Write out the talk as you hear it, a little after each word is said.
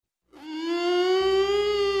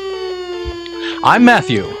I'm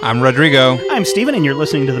Matthew. I'm Rodrigo. I'm Steven, and you're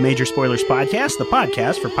listening to the Major Spoilers Podcast, the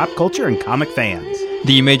podcast for pop culture and comic fans.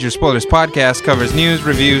 The Major Spoilers Podcast covers news,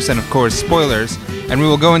 reviews, and of course, spoilers, and we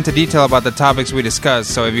will go into detail about the topics we discuss,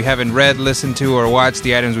 so if you haven't read, listened to, or watched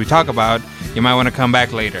the items we talk about, you might want to come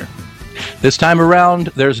back later. This time around,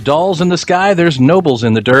 there's dolls in the sky, there's nobles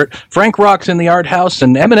in the dirt, Frank Rock's in the art house,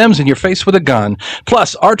 and M&M's in your face with a gun.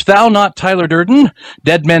 Plus, art thou not Tyler Durden?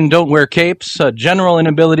 Dead men don't wear capes, a general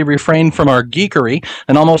inability to refrain from our geekery,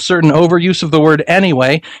 an almost certain overuse of the word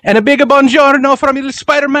anyway, and a big buongiorno from il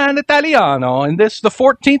Spider-Man Italiano. And this, the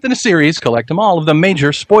 14th in a series, collect them all, of the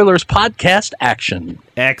Major Spoilers Podcast action.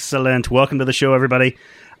 Excellent. Welcome to the show, everybody.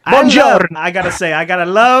 Buongiorno. I gotta say, I gotta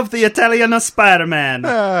love the Italiano Spider-Man.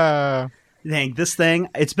 Dang, this thing,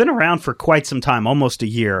 it's been around for quite some time, almost a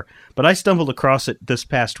year, but I stumbled across it this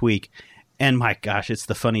past week, and my gosh, it's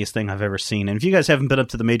the funniest thing I've ever seen. And if you guys haven't been up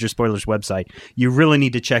to the Major Spoilers website, you really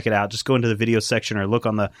need to check it out. Just go into the video section or look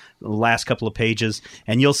on the last couple of pages,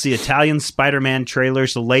 and you'll see Italian Spider-Man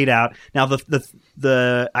trailers laid out. Now,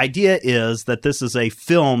 the idea is that this is a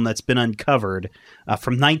film that's been uncovered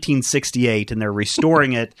from 1968, and they're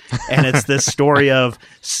restoring it, and it's this story of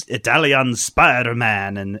Italian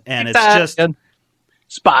Spider-Man, and it's just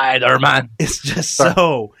Spider-Man. It's just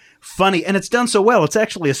so funny, and it's done so well. It's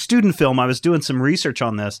actually a student film. I was doing some research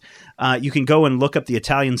on this. You can go and look up the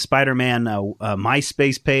Italian Spider-Man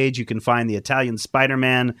MySpace page. You can find the Italian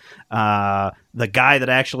Spider-Man, the guy that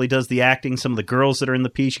actually does the acting, some of the girls that are in the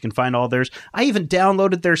piece. You can find all theirs. I even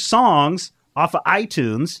downloaded their songs off of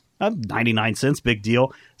iTunes. 99 cents, big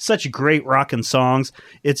deal. Such great rockin' songs.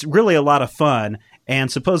 It's really a lot of fun.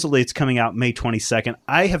 And supposedly it's coming out May 22nd.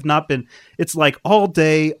 I have not been... It's like all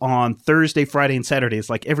day on Thursday, Friday, and Saturday.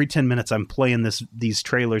 It's like every 10 minutes I'm playing these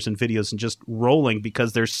trailers and videos and just rolling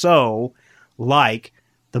because they're so like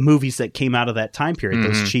the movies that came out of that time period,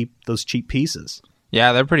 those cheap pieces.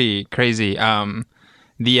 Yeah, they're pretty crazy. I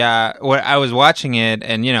was watching it,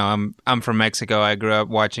 and you know, I'm from Mexico. I grew up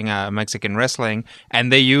watching Mexican wrestling,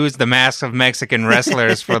 and they used the masks of Mexican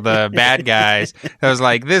wrestlers for the bad guys. I was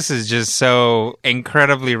like, this is just so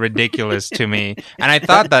incredibly ridiculous to me. And I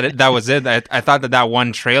thought that was it. I thought that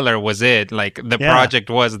one trailer was it. Like the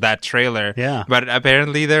project was that trailer. Yeah. But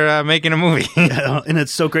apparently they're making a movie. Yeah, and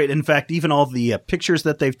it's so great. In fact, even all the pictures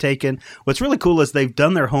that they've taken. What's really cool is they've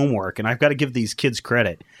done their homework, and I've got to give these kids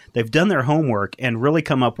credit. They've done their homework and really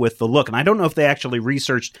come up with the look. And I don't know if they actually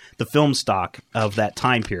researched the film stock of that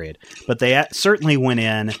time period, but they certainly went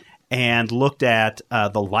in and looked at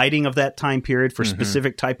the lighting of that time period for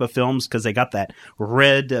specific type of films, because they got that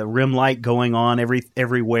red rim light going on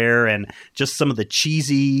everywhere, and just some of the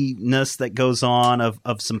cheesiness that goes on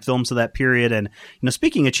of some films of that period. And you know,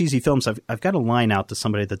 speaking of cheesy films, I've got a line out to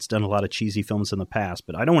somebody that's done a lot of cheesy films in the past,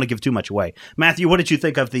 but I don't want to give too much away. Matthew, what did you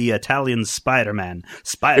think of the Italian Spider-Man?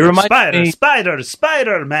 Spider-Man! He said,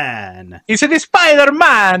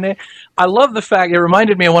 Spider-Man! I love the fact, it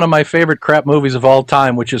reminded me of one of my favorite crap movies of all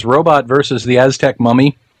time, which is Robot versus the Aztec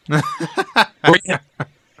Mummy.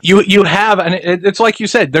 You have, and it's like you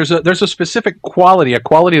said, there's a specific quality, a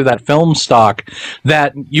quality of that film stock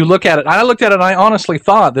that you look at it. I looked at it and I honestly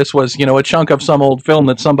thought this was, you know, a chunk of some old film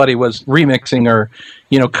that somebody was remixing or,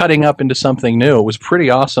 you know, cutting up into something new. It was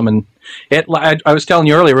pretty awesome. And I was telling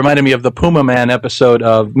you earlier, it reminded me of the Puma Man episode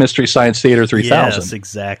of Mystery Science Theater 3000. Yes,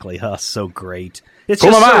 exactly. So great.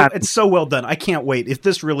 It's so well done. I can't wait. If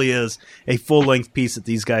this really is a full-length piece that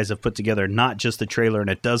these guys have put together, not just a trailer, and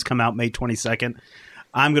it does come out May 22nd,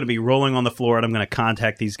 I'm going to be rolling on the floor, and I'm going to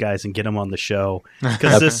contact these guys and get them on the show,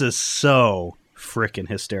 because this is so freaking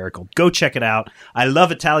hysterical. Go check it out. I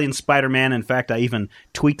love Italian Spider-Man. In fact, I even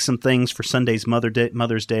tweaked some things for Sunday's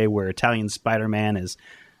Mother's Day, where Italian Spider-Man is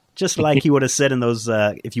just like he would have said in those,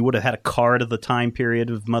 if you would have had a card of the time period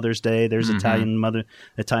of Mother's Day, there's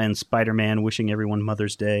Italian Spider-Man wishing everyone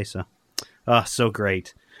Mother's Day. So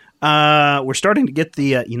great. We're starting to get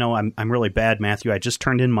the, I'm really bad, Matthew. I just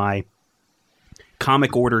turned in my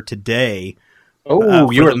comic order today. You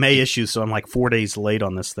were the May issue, so I'm like 4 days late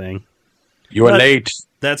on this thing. You were late.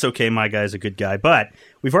 That's okay. My guy's a good guy. But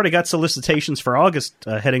we've already got solicitations for August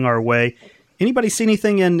heading our way. Anybody see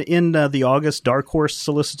anything in the August Dark Horse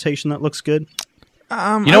solicitation that looks good?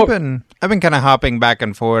 I've been kind of hopping back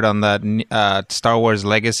and forth on that Star Wars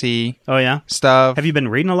Legacy. Oh yeah, stuff. Have you been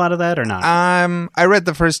reading a lot of that or not? I read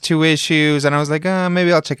the first 2 issues and I was like,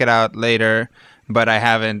 maybe I'll check it out later. But I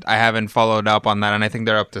haven't followed up on that, and I think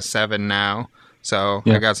they're up to 7 now. So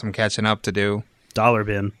I got some catching up to do. Dollar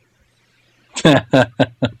bin.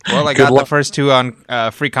 Well, I got the first 2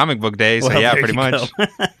 on free comic book day, so yeah, pretty much.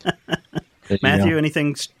 Matthew,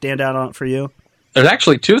 anything stand out on for you? There's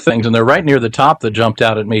actually two things, and they're right near the top that jumped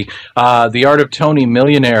out at me. The Art of Tony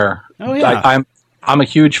Millionaire. Oh, yeah. I'm a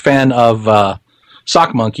huge fan of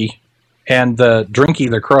Sock Monkey, and the Drinky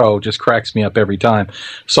the Crow just cracks me up every time.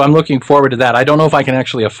 So I'm looking forward to that. I don't know if I can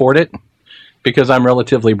actually afford it because I'm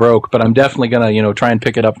relatively broke, but I'm definitely going to try and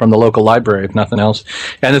pick it up from the local library, if nothing else.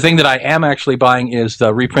 And the thing that I am actually buying is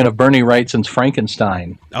the reprint of Bernie Wrightson's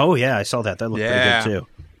Frankenstein. Oh, yeah, I saw that. That looked pretty good, too.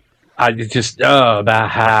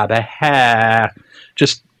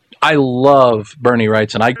 I love Bernie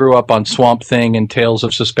Wrightson. I grew up on Swamp Thing and Tales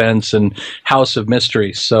of Suspense and House of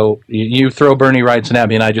Mysteries. So you throw Bernie Wrightson at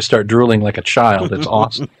me and I just start drooling like a child. It's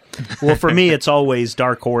awesome. Well, for me, it's always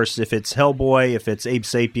Dark Horse. If it's Hellboy, if it's Abe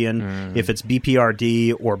Sapien, if it's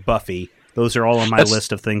BPRD or Buffy, those are all on my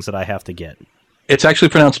list of things that I have to get. It's actually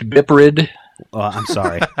pronounced Biprid. I'm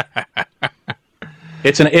sorry.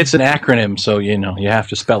 It's an acronym, so you have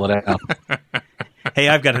to spell it out. Hey,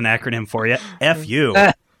 I've got an acronym for you. F you.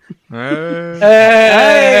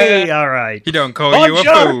 Hey, all right. He don't call you a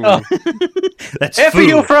fool. That's F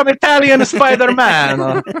you from Italian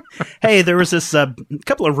Spider-Man. Hey, there was this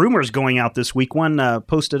couple of rumors going out this week. One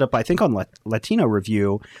posted up, I think, on Latino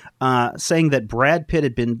Review, saying that Brad Pitt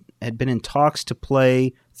had been in talks to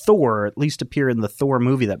play Thor, or at least appear in the Thor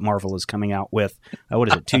movie that Marvel is coming out with. What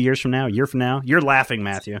is it, 2 years from now, a year from now? You're laughing,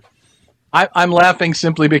 Matthew. I'm laughing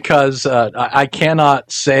simply because I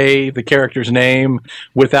cannot say the character's name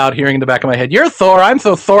without hearing in the back of my head, "You're Thor, I'm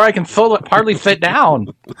so Thor, I can hardly sit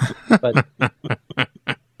down." But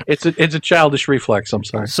it's a childish reflex, I'm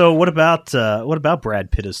sorry. So what about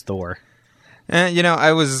Brad Pitt as Thor?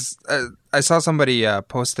 I saw somebody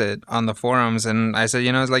post it on the forums, and I said,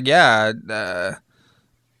 it's like,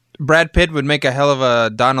 Brad Pitt would make a hell of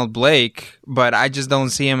a Donald Blake, but I just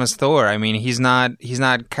don't see him as Thor. I mean, he's kind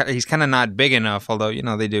of not big enough, although,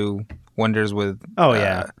 they do wonders with...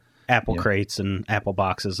 Apple crates and apple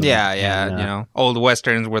boxes. Old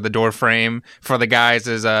Westerns where the door frame for the guys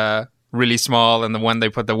is really small and the one they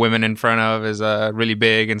put the women in front of is really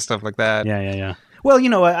big and stuff like that. Yeah. Well,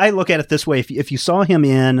 I look at it this way. If you saw him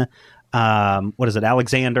in,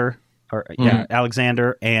 Alexander...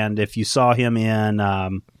 Alexander, and if you saw him in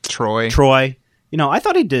Troy,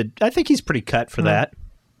 I think he's pretty cut for that.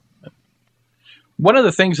 One of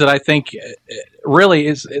the things that I think really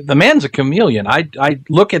is, the man's a chameleon. I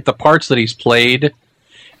look at the parts that he's played,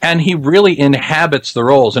 and he really inhabits the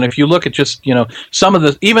roles. And if you look at just, some of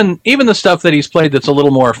the, even the stuff that he's played that's a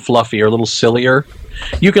little more fluffy or a little sillier,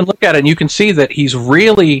 you can look at it and you can see that he's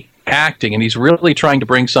really acting and he's really trying to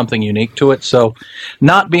bring something unique to it. So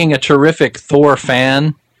not being a terrific Thor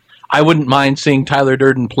fan, I wouldn't mind seeing Tyler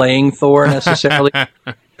Durden playing Thor necessarily,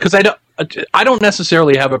 because I don't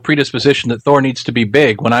necessarily have a predisposition that Thor needs to be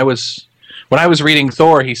big. When I was reading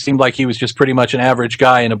Thor, he seemed like he was just pretty much an average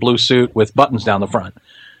guy in a blue suit with buttons down the front.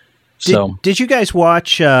 Did you guys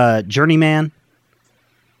watch Journeyman?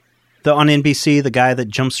 On NBC, the guy that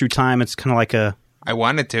jumps through time. It's kind of like I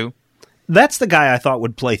wanted to. That's the guy I thought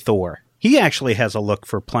would play Thor. He actually has a look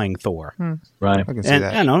for playing Thor. Right. I can see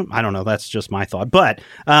that. I don't know. That's just my thought. But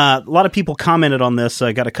a lot of people commented on this.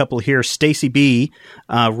 I got a couple here. Stacy B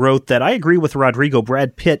wrote that, "I agree with Rodrigo.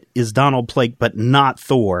 Brad Pitt is Donald Blake, but not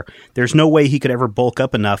Thor. There's no way he could ever bulk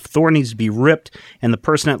up enough. Thor needs to be ripped, and the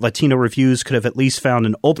person at Latino Reviews could have at least found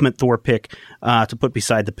an ultimate Thor pick to put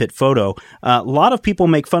beside the Pitt photo." A lot of people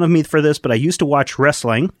make fun of me for this, but I used to watch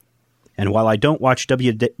wrestling. And while I don't watch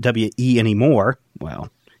WWE anymore,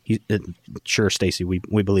 well, sure, Stacy,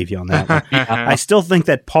 we believe you on that one. I still think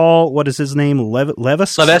that Paul, what is his name,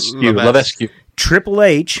 Levesque. Triple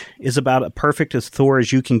H is about as perfect as Thor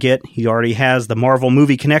as you can get. He already has the Marvel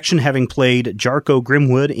movie connection, having played Jarko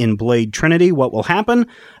Grimwood in Blade Trinity. What will happen?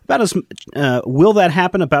 Will that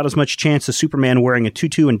happen? About as much chance as Superman wearing a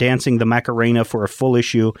tutu and dancing the Macarena for a full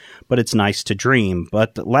issue, but it's nice to dream.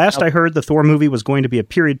 But last I heard, the Thor movie was going to be a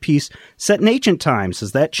period piece set in ancient times.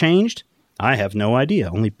 Has that changed? I have no idea.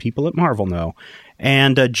 Only people at Marvel know.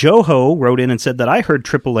 And Joho wrote in and said that, "I heard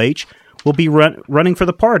Triple H will be running for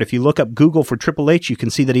the part. If you look up Google for Triple H, you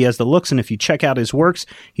can see that he has the looks, and if you check out his works,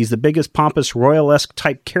 he's the biggest pompous royal-esque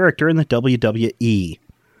type character in the WWE."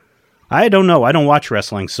 I don't know. I don't watch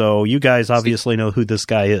wrestling, so you guys obviously know who this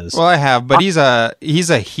guy is. Well, I have, but he's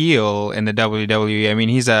a heel in the WWE. I mean,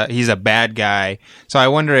 he's a bad guy. So I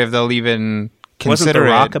wonder if they'll even consider Wasn't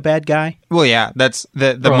The Rock a bad guy? Well, yeah, that's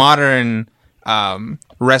the modern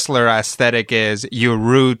wrestler aesthetic is you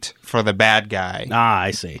root for the bad guy. Ah,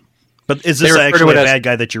 I see. But is this actually a bad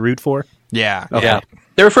guy that you root for? Yeah. Okay. Yeah.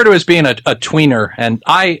 They refer to it as being a tweener, and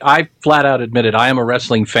I flat out admitted I am a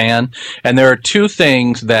wrestling fan, and there are two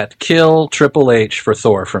things that kill Triple H for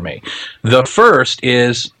Thor for me. The first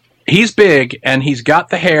is he's big and he's got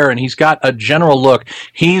the hair and he's got a general look.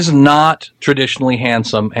 He's not traditionally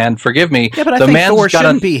handsome, and forgive me, yeah, but I the think man's Thor got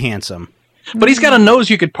shouldn't be handsome. But he's got a nose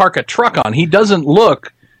you could park a truck on. He doesn't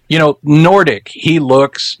look, Nordic. He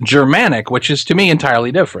looks Germanic, which is to me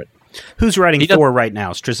entirely different. Who's writing Thor right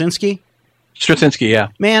now? Straczynski? Straczynski, yeah.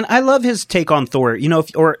 Man, I love his take on Thor.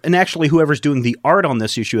 And actually whoever's doing the art on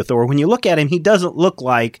this issue of Thor, when you look at him, he doesn't look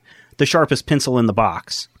like the sharpest pencil in the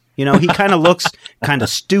box. He kind of looks kind of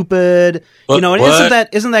stupid. And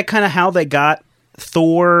isn't that kind of how they got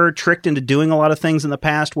Thor tricked into doing a lot of things in the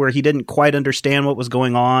past, where he didn't quite understand what was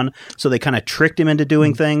going on, so they kind of tricked him into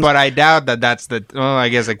doing things? But I doubt that's the... Well, I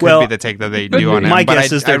guess it could be the take that they do on him. My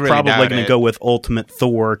guess is they're really probably going to go with Ultimate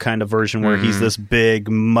Thor kind of version, where he's this big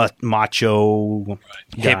macho guy.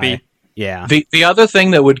 Hippie. Yeah. The other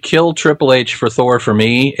thing that would kill Triple H for Thor for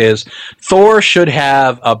me is Thor should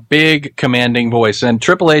have a big commanding voice, and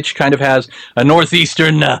Triple H kind of has a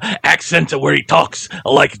northeastern accent where he talks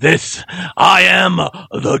like this. I am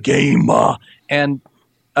the game. And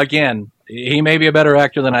again, he may be a better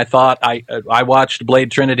actor than I thought. I watched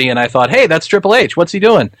Blade Trinity and I thought, hey, that's Triple H. What's he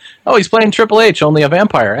doing? Oh, he's playing Triple H, only a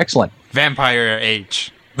vampire. Excellent. Vampire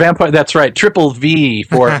H. Vampire. That's right. Triple V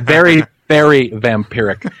for very, very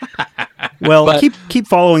vampiric. Well, keep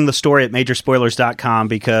following the story at Majorspoilers.com,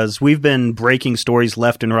 because we've been breaking stories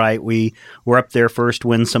left and right. We were up there first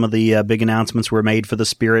when some of the big announcements were made for the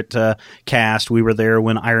Spirit cast. We were there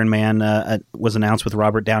when Iron Man was announced with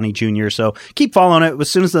Robert Downey Jr. So keep following it.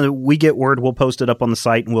 As soon as we get word, we'll post it up on the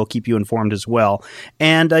site, and we'll keep you informed as well.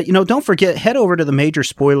 And, don't forget, head over to the Major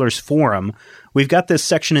Spoilers Forum. We've got this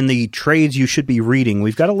section in the trades you should be reading.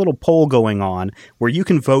 We've got a little poll going on where you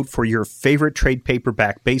can vote for your favorite trade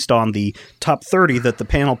paperback based on the top 30 that the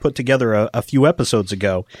panel put together a few episodes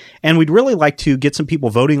ago. And we'd really like to get some people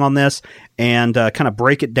voting on this and kind of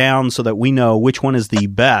break it down so that we know which one is the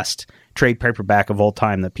best trade paperback of all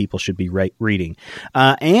time that people should be reading.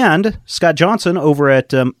 And Scott Johnson over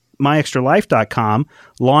at myextralife.com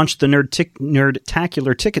launched the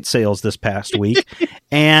Nerdtacular ticket sales this past week,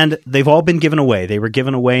 and they've all been given away. They were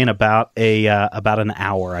given away in about an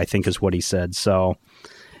hour, I think is what he said. So,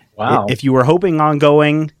 wow. If you were hoping on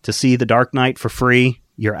going to see The Dark Knight for free,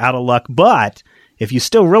 you're out of luck. But if you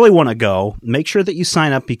still really want to go, make sure that you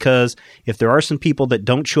sign up, because if there are some people that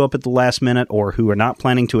don't show up at the last minute or who are not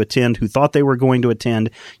planning to attend, who thought they were going to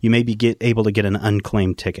attend, you may be able to get an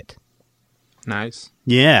unclaimed ticket. Nice.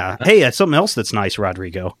 Yeah. Hey, something else that's nice,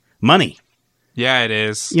 Rodrigo. Money. Yeah, it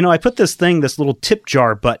is. I put this little tip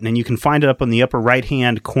jar button, and you can find it up on the upper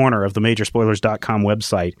right-hand corner of the Majorspoilers.com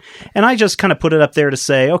website. And I just kind of put it up there to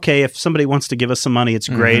say, okay, if somebody wants to give us some money, it's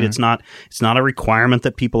great. It's not a requirement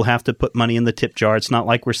that people have to put money in the tip jar. It's not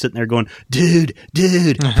like we're sitting there going, dude,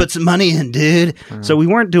 put some money in, dude. So we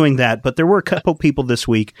weren't doing that, but there were a couple people this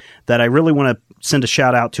week that I really want to send a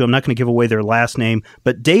shout out to. I'm not going to give away their last name,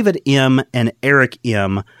 but David M. and Eric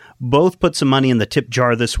M. both put some money in the tip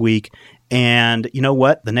jar this week. And you know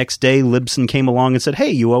what? The next day, Libsyn came along and said, hey,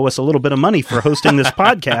 you owe us a little bit of money for hosting this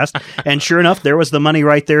podcast. And sure enough, there was the money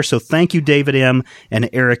right there. So thank you, David M. and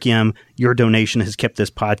Eric M. Your donation has kept this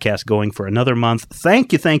podcast going for another month.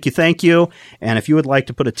 Thank you, thank you, thank you. And if you would like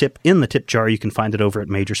to put a tip in the tip jar, you can find it over at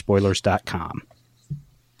Majorspoilers.com.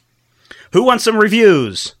 Who wants some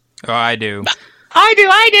reviews? Oh, I do.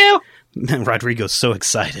 I do. Rodrigo's so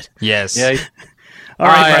excited. Yes. Yeah. All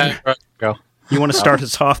right, Go. You want to start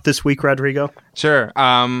us off this week, Rodrigo? Sure.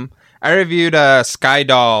 I reviewed Sky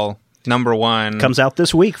Doll #1. Comes out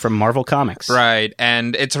this week from Marvel Comics. Right,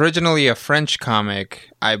 and it's originally a French comic,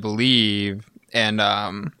 I believe, and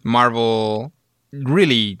Marvel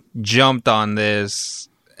really jumped on this,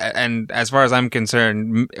 and as far as I'm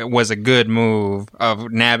concerned, it was a good move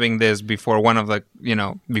of nabbing this before one of the,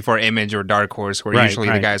 before Image or Dark Horse, where usually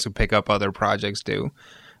the guys who pick up other projects do.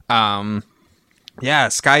 Yeah,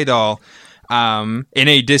 Sky Doll. In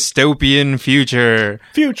a dystopian future.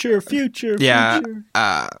 Future. Yeah.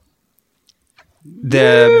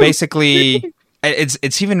 Basically,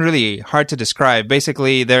 it's even really hard to describe.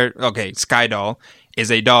 Basically, Sky Doll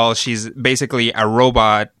is a doll. She's basically a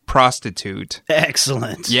robot prostitute.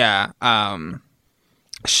 Excellent. Yeah.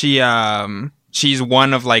 She's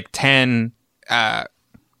one of like 10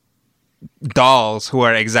 dolls who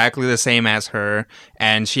are exactly the same as her,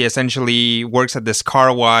 and she essentially works at this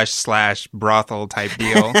car wash / brothel type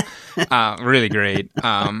deal. Really great.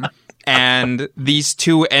 And these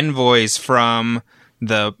two envoys from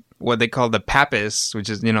what they call the Papists, which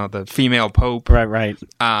is the female pope, right,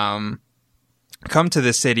 come to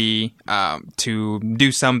the city to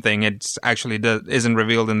do something. It's actually isn't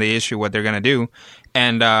revealed in the issue what they're gonna do,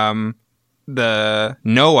 and the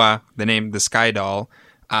Noah, the Sky Doll,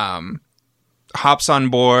 hops on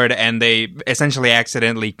board and they essentially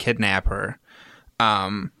accidentally kidnap her.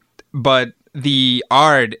 But the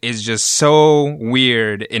art is just so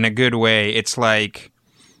weird in a good way. It's like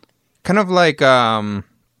kind of like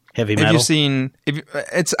heavy metal.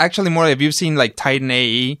 It's actually more like, if you've seen like Titan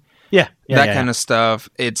AE, that kind of stuff.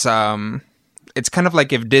 It's kind of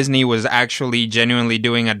like if Disney was actually genuinely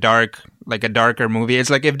doing a darker movie. It's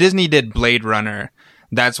like if Disney did Blade Runner,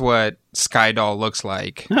 that's what Sky Doll looks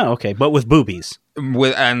like. Oh, okay, but with boobies.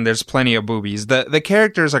 And there's plenty of boobies. The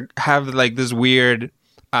characters have like this weird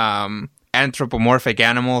anthropomorphic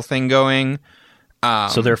animal thing going.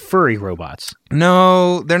 So they're furry robots.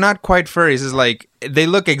 No, they're not quite furries. It's like they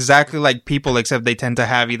look exactly like people, except they tend to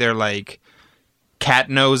have either like cat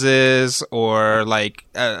noses or like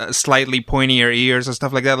slightly pointier ears or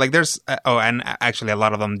stuff like that. Like there's and actually a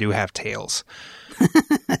lot of them do have tails.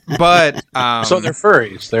 But so they're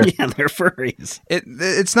furries. They're furries.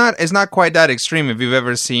 It's not quite that extreme. If you've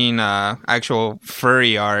ever seen actual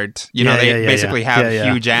furry art, they basically have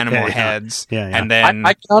huge animal heads. And then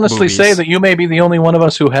I can honestly say that you may be the only one of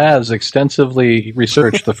us who has extensively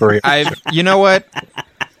researched the furry art. You know what?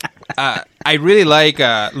 I really like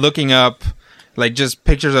looking up like just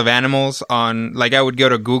pictures of animals on, like I would go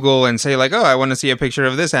to Google and say like, oh, I want to see a picture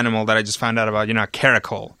of this animal that I just found out about, a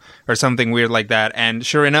caracal or something weird like that. And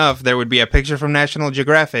sure enough, there would be a picture from National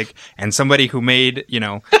Geographic and somebody who made,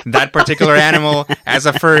 that particular animal as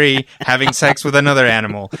a furry having sex with another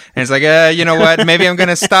animal. And it's like, you know what? Maybe I'm going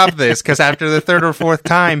to stop this because after the third or fourth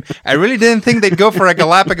time, I really didn't think they'd go for a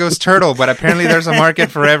Galapagos turtle, but apparently there's a market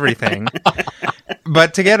for everything.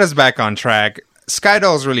 But to get us back on track, Sky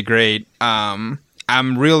Doll is really great. I'm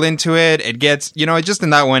real into it. It gets, just in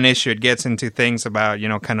that one issue, it gets into things about,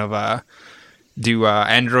 kind of do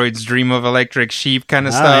androids dream of electric sheep kind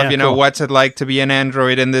of stuff. Cool. What's it like to be an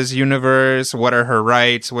android in this universe? What are her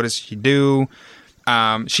rights? What does she do?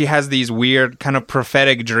 She has these weird kind of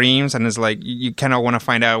prophetic dreams, and it's like you kind of want to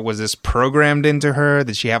find out, was this programmed into her?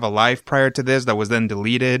 Did she have a life prior to this that was then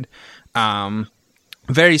deleted?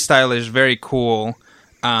 Very stylish, very cool.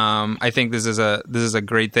 I think this is a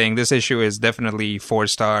great thing. This issue is definitely 4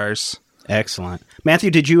 stars. Excellent.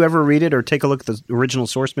 Matthew, did you ever read it or take a look at the original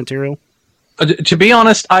source material? To be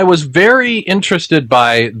honest, I was very interested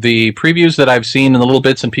by the previews that I've seen and the little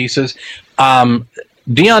bits and pieces. Dion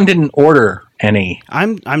didn't order any.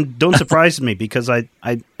 Don't surprise me because I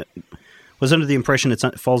was under the impression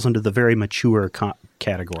it falls under the very mature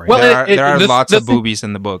category. Well, there are lots of boobies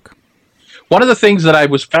in the book. One of the things that I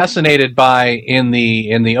was fascinated by in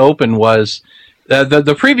the open was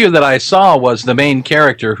the preview that I saw was the main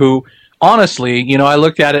character who, honestly, I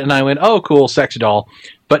looked at it and I went, oh, cool, sex doll.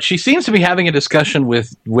 But she seems to be having a discussion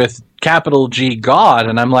with capital G God,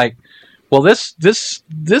 and I'm like, well, this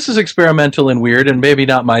is experimental and weird and maybe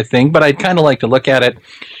not my thing, but I'd kind of like to look at it.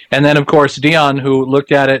 And then, of course, Dion, who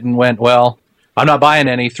looked at it and went, well, I'm not buying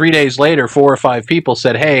any. 3 days later, 4 or 5 people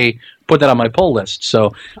said, hey, put that on my pull list.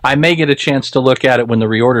 So I may get a chance to look at it when the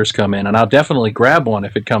reorders come in, and I'll definitely grab one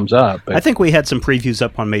if it comes up. But I think we had some previews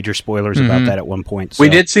up on Major Spoilers about that at one point. So. We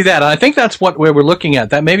did see that, and I think that's what we were looking at.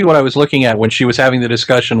 That may be what I was looking at when she was having the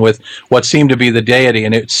discussion with what seemed to be the deity,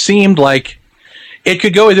 and it seemed like it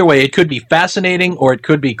could go either way. It could be fascinating, or it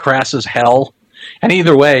could be crass as hell. And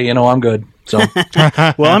either way, I'm good. So,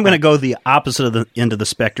 well, I'm going to go the opposite of the end of the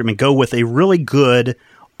spectrum and go with a really good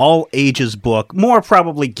all ages book, more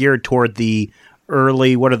probably geared toward the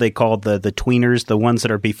early, what are they called, the tweeners, the ones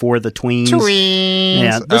that are before the tweens.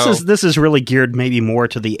 Yeah, this is really geared maybe more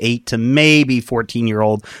to the 8 to maybe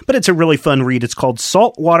 14-year-old, but it's a really fun read. It's called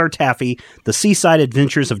Saltwater Taffy: The Seaside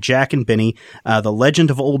Adventures of Jack and Benny, The Legend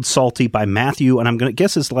of Old Salty by Matthew, and I'm going to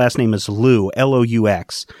guess his last name is Lou,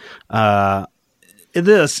 L-O-U-X.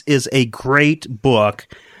 This is a great book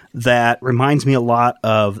that reminds me a lot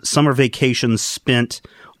of summer vacations spent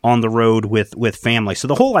on the road with family. So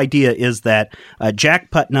the whole idea is that Jack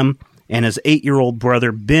Putnam and his 8-year-old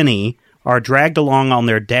brother Benny are dragged along on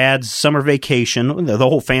their dad's summer vacation. The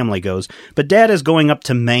whole family goes. But Dad is going up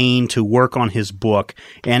to Maine to work on his book,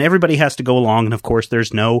 and everybody has to go along. And, of course,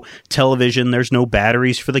 there's no television. There's no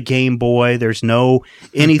batteries for the Game Boy. There's no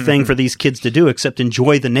anything for these kids to do except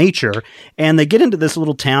enjoy the nature. And they get into this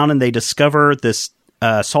little town, and they discover this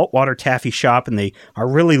saltwater taffy shop, and they are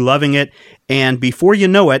really loving it. And before you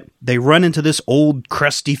know it, they run into this old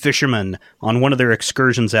crusty fisherman on one of their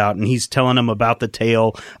excursions out, and he's telling them about the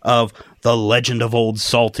tale of the legend of Old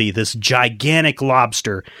Salty, this gigantic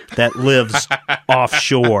lobster that lives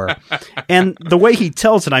offshore. And the way he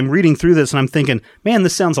tells it, I'm reading through this and I'm thinking, man,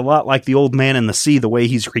 this sounds a lot like The Old Man and the Sea, the way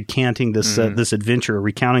he's recanting this this adventure,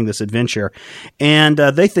 recounting this adventure. And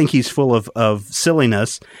they think he's full of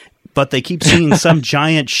silliness, but they keep seeing some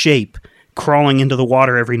giant shape crawling into the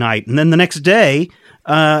water every night. And then the next day,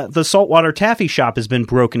 the saltwater taffy shop has been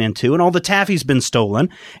broken into, and all the taffy's been stolen.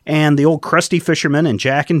 And the old crusty fisherman and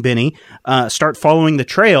Jack and Benny start following the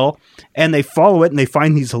trail, and they follow it, and they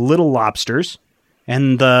find these little lobsters.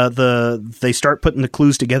 And they start putting the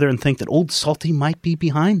clues together and think that Old Salty might be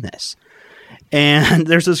behind this. And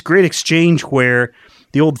there's this great exchange where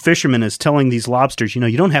the old fisherman is telling these lobsters,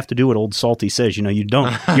 you don't have to do what Old Salty says.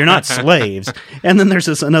 You're not slaves. And then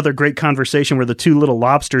there's another great conversation where the two little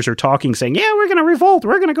lobsters are talking, saying, yeah, we're going to revolt.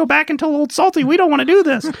 We're going to go back and tell Old Salty we don't want to do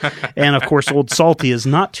this. And of course, Old Salty is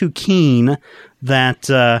not too keen that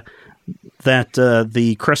the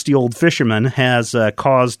crusty old fisherman has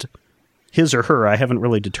caused his or her, I haven't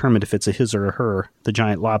really determined if it's a his or a her, the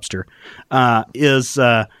giant lobster, is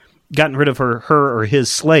gotten rid of her or his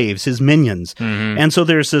slaves, his minions. Mm-hmm. And so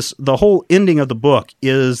there's the whole ending of the book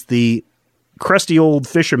is the crusty old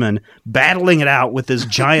fisherman battling it out with this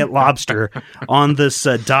giant lobster on this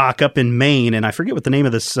dock up in Maine. And I forget what the name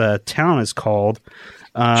of this town is called.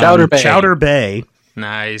 Chowder Bay. Chowder Bay.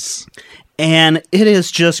 Nice. And it is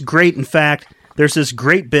just great. In fact, there's this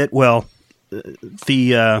great bit,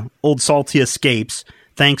 the Old Salty escapes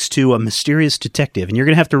thanks to a mysterious detective. And you're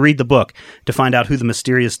going to have to read the book to find out who the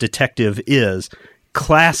mysterious detective is.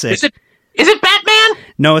 Classic. Is it Batman?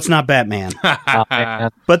 No, it's not Batman.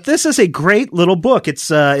 But this is a great little book. It's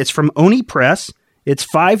from Oni Press. It's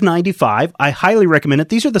 $5.95. I highly recommend it.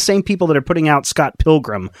 These are the same people that are putting out Scott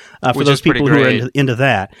Pilgrim, for those people who are into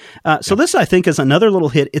that. So this, I think, is another little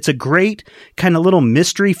hit. It's a great kind of little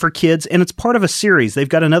mystery for kids, and it's part of a series. They've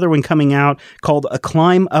got another one coming out called A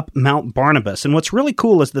Climb Up Mount Barnabas. And what's really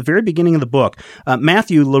cool is the very beginning of the book,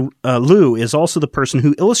 Matthew Liu is also the person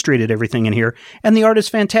who illustrated everything in here, and the art is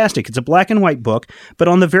fantastic. It's a black and white book, but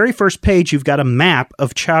on the very first page, you've got a map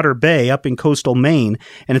of Chowder Bay up in coastal Maine,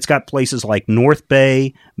 and it's got places like North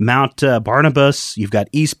Bay, Mount Barnabas, you've got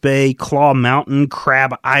East Bay, Claw Mountain,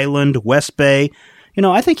 Crab Island, West Bay.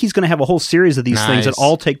 I think he's going to have a whole series of these things that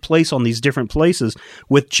all take place on these different places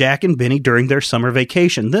with Jack and Benny during their summer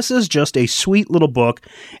vacation. This is just a sweet little book,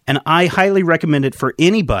 and I highly recommend it for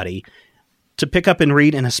anybody to pick up and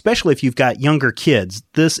read, and especially if you've got younger kids.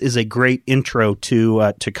 This is a great intro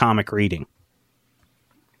to comic reading.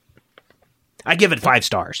 I give it 5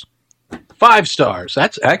 stars. 5 stars.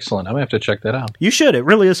 That's excellent. I'm going to have to check that out. You should. It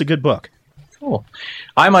really is a good book. Cool.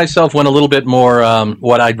 I myself went a little bit more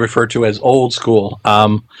what I'd refer to as old school,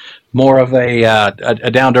 more of a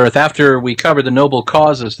down-to-earth. After we covered The Noble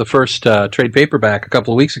Causes, the first trade paperback a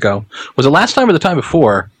couple of weeks ago. Was it last time or the time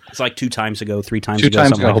before? It's like 2 times ago, 3 times 2 ago.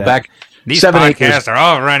 times ago. Like back These 7, 8 podcasts years. are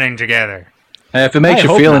all running together. If it makes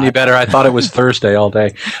you feel any better, I thought it was Thursday all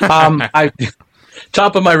day.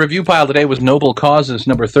 Top of my review pile today was Noble Causes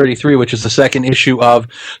number 33, which is the second issue of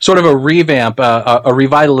sort of a revamp, a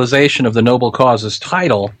revitalization of the Noble Causes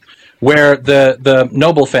title, where the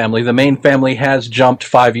Noble family, the main family, has jumped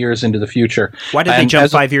 5 years into the future. Why did they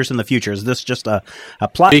jump 5 years in the future? Is this just a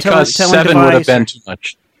plot because telling 7 device? would have been too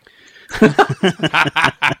much.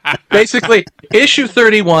 Basically, issue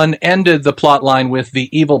 31 ended the plot line with the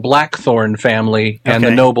evil Blackthorn family and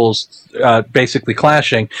the nobles basically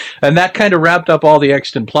clashing, and that kind of wrapped up all the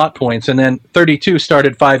extant plot points. And then 32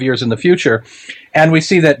 started 5 years in the future, and we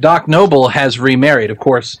see that Doc Noble has remarried. Of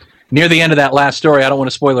course, near the end of that last story, I don't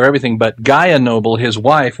want to spoiler everything, but Gaia Noble, his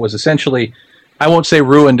wife, was essentially, I won't say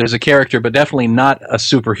ruined as a character, but definitely not a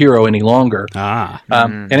superhero any longer.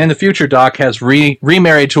 And in the future, Doc has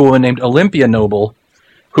remarried to a woman named Olympia Noble,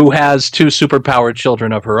 who has 2 superpowered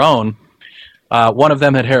children of her own. One of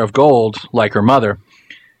them had hair of gold, like her mother.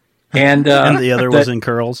 And the other was in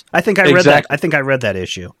curls. I think I read that. I think I read that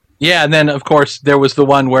issue. Yeah, and then, of course, there was the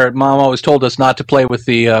one where Mom always told us not to play with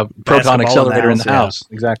the proton accelerator in the house.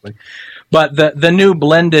 Yeah. Exactly. But the new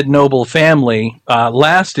blended Noble family,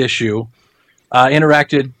 last issue,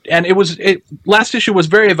 interacted, and last issue was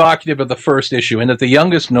very evocative of the first issue, in that the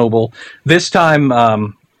youngest Noble, this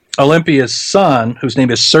time Olympia's son, whose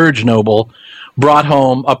name is Serge Noble, brought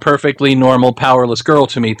home a perfectly normal, powerless girl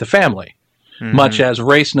to meet the family, much as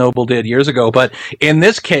Race Noble did years ago. But in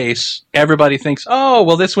this case, everybody thinks, oh,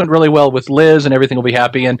 well, this went really well with Liz, and everything will be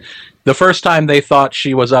happy. And the first time they thought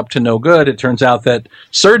she was up to no good, it turns out that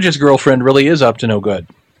Serge's girlfriend really is up to no good.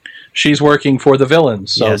 She's working for the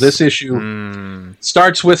villains. So this issue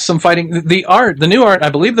starts with some fighting. The new art, I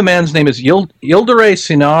believe the man's name is Yildiray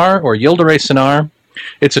Sinar.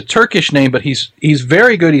 It's a Turkish name, but he's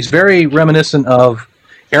very good. He's very reminiscent of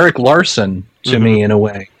Eric Larson to me in a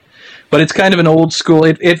way. But it's kind of an old school.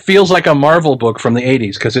 It feels like a Marvel book from the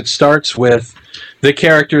 80s because it starts with the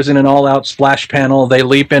characters in an all-out splash panel. They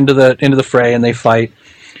leap into the fray and they fight.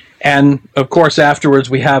 And, of course, afterwards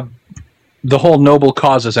we have the whole noble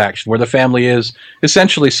causes action where the family is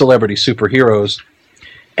essentially celebrity superheroes.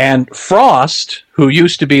 And Frost, who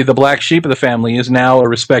used to be the black sheep of the family, is now a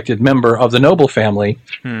respected member of the noble family.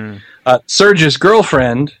 Surge's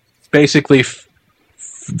girlfriend basically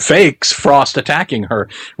fakes Frost attacking her,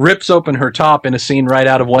 rips open her top in a scene right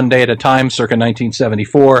out of One Day at a Time, circa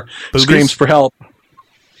 1974, Boobies? Screams for help.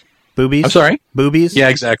 Boobies? I'm sorry? Boobies? Yeah,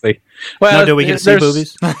 exactly. Well, No, do we get to see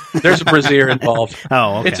boobies? There's a brassiere involved.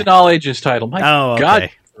 Oh, okay. It's an all-ages title. My God,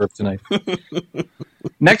 tonight.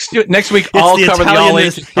 Next week, I'll cover the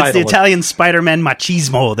all-ages title. It's the Italian Spider-Man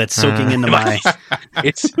machismo that's soaking into my...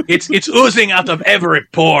 It's oozing out of every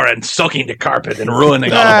pore and soaking the carpet and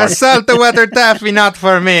ruining all of our... Saltwater taffy, not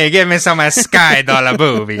for me. Give me some Sky Dollar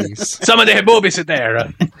boobies. Some of the boobies are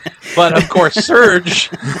there. But, of course,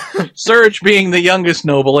 Surge being the youngest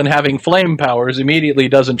noble and having flame powers, immediately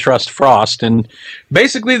doesn't trust Frost. And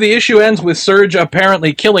basically the issue ends with Surge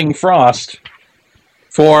apparently killing Frost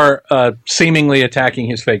for seemingly attacking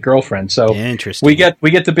his fake girlfriend. So interesting. we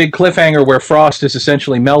get the big cliffhanger where Frost is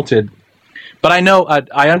essentially melted. But I know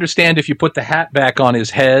I understand if you put the hat back on his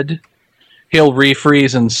head, he'll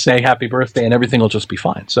refreeze and say happy birthday and everything will just be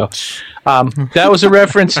fine. So that was a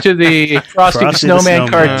reference to the Frosty the Snowman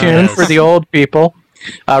cartoon for the old people.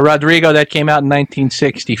 Rodrigo, that came out in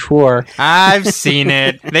 1964. I've seen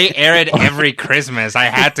it. They air it every Christmas. I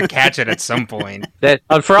had to catch it at some point. That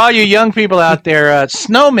for all you young people out there,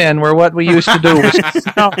 snowmen were what we used to do with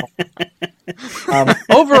snow.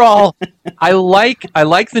 Overall, I like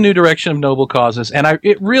the new direction of Noble Causes, and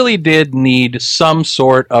it really did need some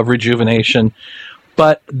sort of rejuvenation.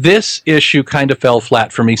 But this issue kind of fell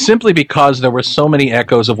flat for me simply because there were so many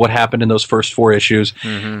echoes of what happened in those first 4 issues.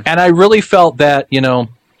 And I really felt that,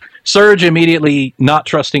 Surge immediately not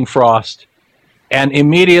trusting Frost and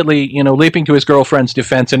immediately, leaping to his girlfriend's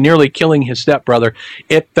defense and nearly killing his stepbrother,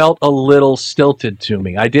 it felt a little stilted to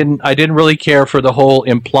me. I didn't really care for the whole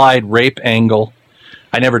implied rape angle.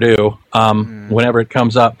 I never do, whenever it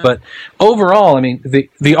comes up. But overall, I mean,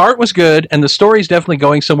 the art was good, and the story's definitely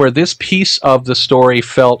going somewhere. This piece of the story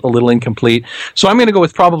felt a little incomplete. So I'm going to go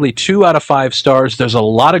with probably 2 out of 5 stars. There's a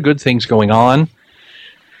lot of good things going on.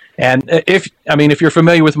 And if you're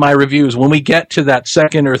familiar with my reviews, when we get to that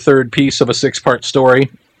second or third piece of a 6-part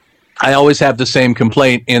story, I always have the same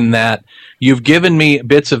complaint in that you've given me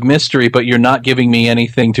bits of mystery, but you're not giving me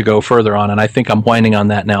anything to go further on, and I think I'm whining on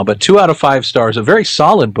that now. But 2 out of 5 stars, a very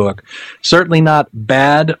solid book. Certainly not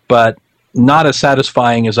bad, but not as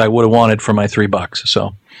satisfying as I would have wanted for my $3.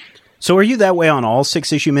 So are you that way on all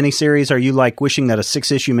 6-issue miniseries? Are you like wishing that a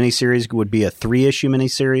 6-issue miniseries would be a 3-issue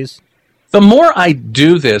miniseries? The more I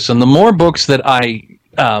do this, and the more books that I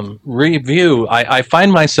review, I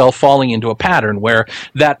find myself falling into a pattern where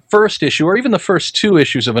that first issue, or even the first 2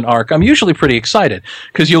 issues of an arc, I'm usually pretty excited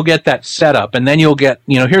because you'll get that setup, and then you'll get,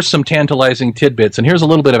 here's some tantalizing tidbits, and here's a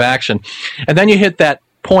little bit of action, and then you hit that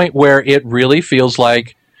point where it really feels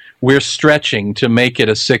like we're stretching to make it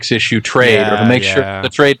a 6-issue trade, or to make sure the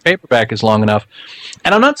trade paperback is long enough.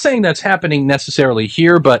 And I'm not saying that's happening necessarily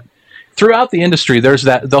here, but throughout the industry, there's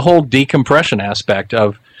the whole decompression aspect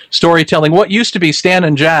of storytelling. What used to be Stan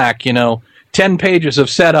and Jack, 10 pages of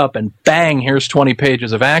setup and bang, here's 20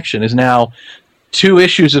 pages of action, is now 2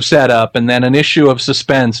 issues of setup and then an issue of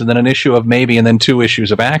suspense and then an issue of maybe and then 2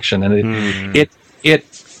 issues of action. And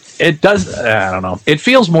it does, I don't know, it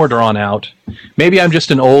feels more drawn out. Maybe I'm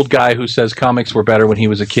just an old guy who says comics were better when he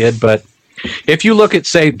was a kid, but if you look at,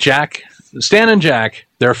 say, Stan and Jack,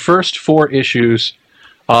 their first 4 issues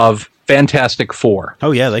of Fantastic Four.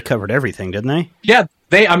 Oh, yeah, they covered everything, didn't they? Yeah,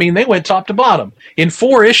 they went top to bottom. In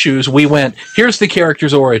 4 issues, we went, here's the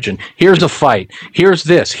character's origin, here's a fight, here's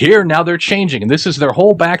this, now they're changing, and this is their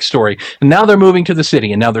whole backstory, and now they're moving to the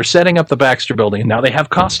city, and now they're setting up the Baxter Building, and now they have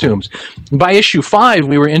costumes. By issue 5,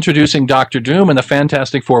 we were introducing Doctor Doom, and the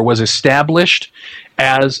Fantastic Four was established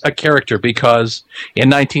as a character, because in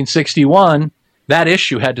 1961, that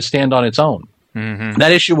issue had to stand on its own. Mm-hmm.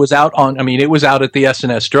 That issue was out it was out at the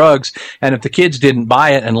S&S Drugs, and if the kids didn't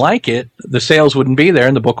buy it and like it, the sales wouldn't be there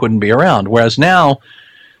and the book wouldn't be around. Whereas now,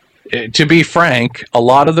 to be frank, a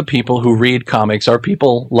lot of the people who read comics are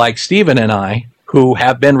people like Stephen and I, who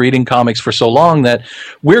have been reading comics for so long that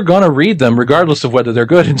we're going to read them regardless of whether they're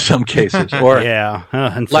good in some cases. Or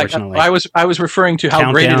unfortunately. Like, I was referring to how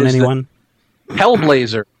Countdown, great it is. Anyone?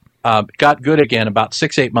 Hellblazer got good again about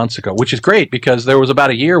 6-8 months ago, which is great because there was about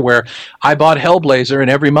a year where I bought Hellblazer, and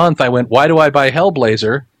every month I went, why do I buy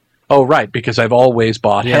Hellblazer? Oh, right, because I've always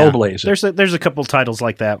bought Hellblazer. There's a couple titles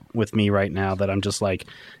like that with me right now that I'm just like,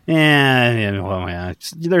 yeah.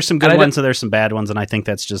 There's some good ones and there's some bad ones, and I think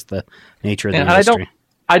that's just the nature of the industry.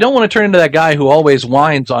 I don't want to turn into that guy who always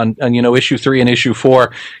whines on issue 3 and issue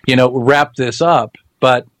 4, wrap this up,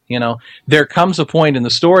 but there comes a point in the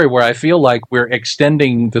story where I feel like we're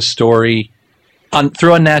extending the story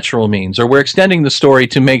through unnatural means, or we're extending the story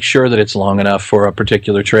to make sure that it's long enough for a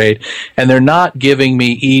particular trade, and they're not giving me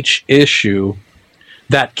each issue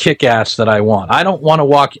that kick-ass that I want. I don't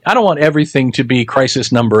want everything to be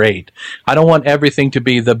Crisis number 8. I don't want everything to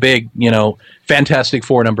be the big, Fantastic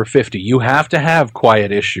Four number 50. You have to have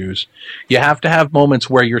quiet issues. You have to have moments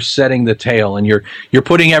where you're setting the tale and you're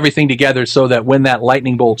putting everything together so that when that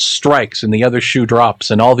lightning bolt strikes and the other shoe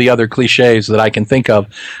drops and all the other cliches that I can think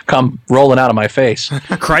of come rolling out of my face.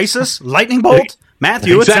 Crisis? Lightning bolt?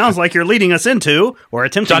 Matthew, exactly. It sounds like you're leading us into, or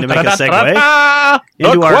attempting to make a segue,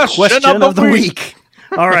 into our question of the week.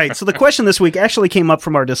 All right, so the question this week actually came up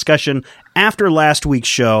from our discussion after last week's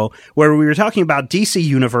show, where we were talking about DC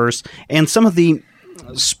Universe and some of the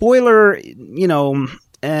spoiler,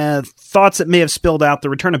 thoughts that may have spilled out. The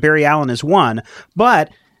return of Barry Allen is one, but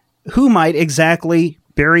who might exactly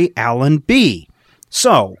Barry Allen be?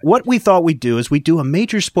 So, what we thought we'd do is we'd do a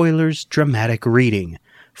major spoilers dramatic reading.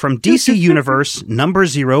 From DC Universe number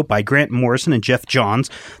 0 by Grant Morrison and Jeff Johns,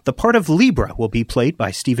 the part of Libra will be played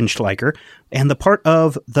by Steven Schleicher, and the part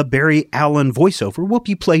of the Barry Allen voiceover will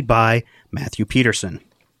be played by Matthew Peterson.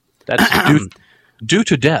 That's due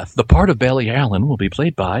to death. The part of Barry Allen will be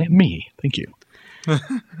played by me. Thank you.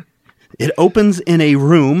 It opens in a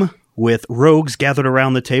room with rogues gathered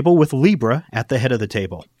around the table with Libra at the head of the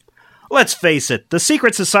table. Let's face it, the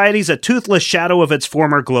secret society's a toothless shadow of its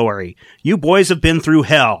former glory. You boys have been through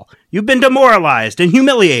hell. You've been demoralized and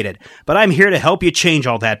humiliated. But I'm here to help you change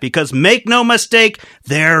all that, because make no mistake,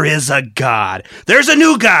 there is a God. There's a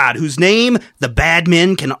new God whose name the bad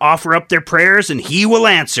men can offer up their prayers and he will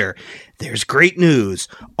answer. There's great news.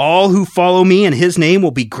 All who follow me in his name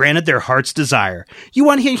will be granted their heart's desire. You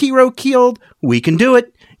want a hero killed? We can do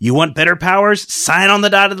it. You want better powers? Sign on the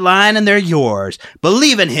dotted line and they're yours.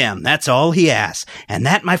 Believe in him. That's all he asks. And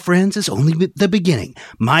that, my friends, is only the beginning.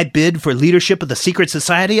 My bid for leadership of the secret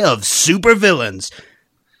society of supervillains.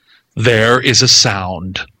 There is a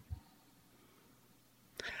sound.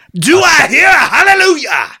 Do I hear a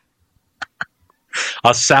hallelujah?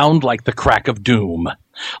 A sound like the crack of doom,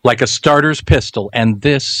 like a starter's pistol, and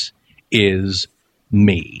this is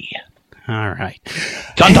me. All right.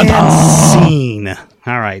 Dun, dun, dun. Scene.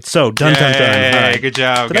 All right. So, dun, dun, dun. All right. Good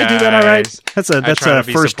job, Did I do that all right? That's I try a to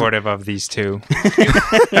be first. supportive of these two.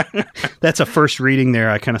 That's a first reading there.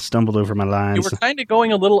 I kind of stumbled over my lines. You were kind of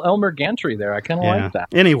going a little Elmer Gantry there. I kind of like that.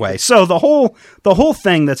 Anyway, so the whole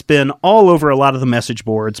thing that's been all over a lot of the message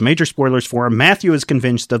boards, Major Spoilers Forum, Matthew is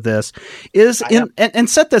convinced of this, and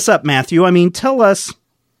set this up, Matthew. I mean, tell us,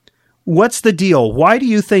 what's the deal? Why do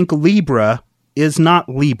you think Libra is not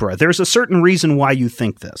Libra? There's a certain reason why you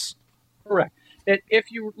think this. Correct.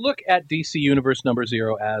 If you look at DC Universe number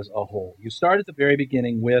 0 as a whole, you start at the very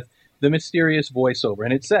beginning with the mysterious voiceover,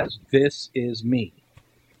 and it says, "This is me."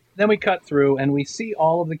 Then we cut through, and we see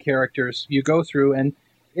all of the characters. You go through, and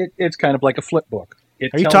it's kind of like a flip book.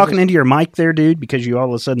 Are you talking into your mic there, dude? Because you all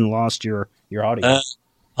of a sudden lost your audio.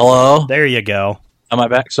 Hello? There you go. Am I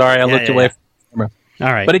back? Sorry, I looked away from the camera.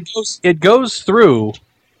 All right. But it goes through.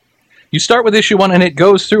 You start with issue 1, and it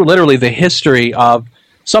goes through literally the history of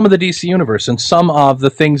some of the DC Universe and some of the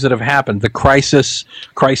things that have happened, the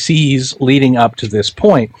crises leading up to this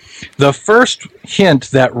point. The first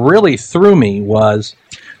hint that really threw me was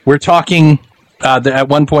we're talking, at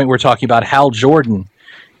one point we're talking about Hal Jordan,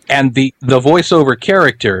 and the voiceover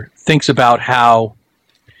character thinks about how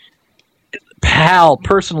Hal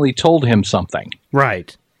personally told him something.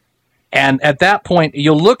 Right. And at that point,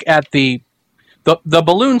 you'll look at the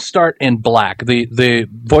balloons start in black. The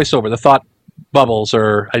voiceover, the thought bubbles,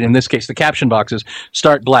 or in this case, the caption boxes,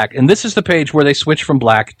 start black. And this is the page where they switch from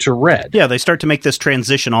black to red. Yeah, they start to make this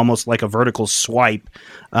transition almost like a vertical swipe.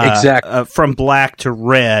 Exactly. From black to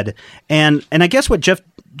red. And I guess what Jeff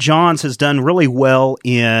Johns has done really well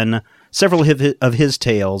in several of his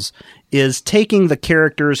tales is taking the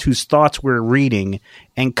characters whose thoughts we're reading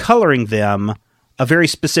and coloring them a very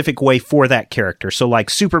specific way for that character. So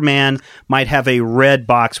like Superman might have a red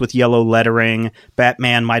box with yellow lettering,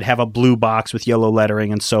 Batman might have a blue box with yellow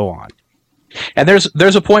lettering, and so on. And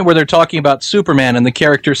there's a point where they're talking about Superman, and the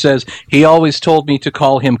character says, he always told me to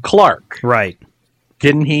call him Clark. Right.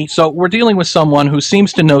 Didn't he? So we're dealing with someone who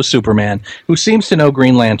seems to know Superman, who seems to know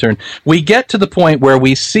Green Lantern. We get to the point where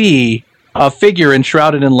we see a figure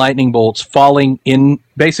enshrouded in lightning bolts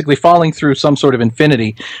basically falling through some sort of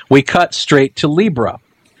infinity. We cut straight to Libra.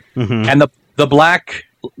 Mm-hmm. And the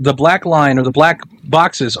black line or the black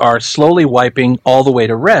boxes are slowly wiping all the way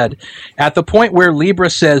to red at the point where Libra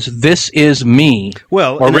says, "This is me."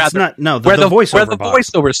 Well, or and rather, it's not, no, where the voiceover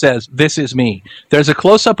box. voiceover says, "This is me." There's a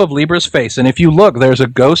close-up of Libra's face, and if you look, there's a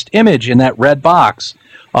ghost image in that red box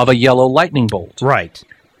of a yellow lightning bolt. Right.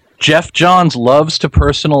 Jeff Johns loves to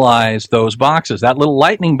personalize those boxes. That little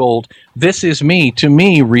lightning bolt, "This is me," to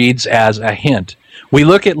me reads as a hint. We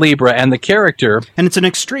look at Libra and the character... And it's an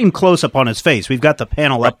extreme close-up on his face. We've got the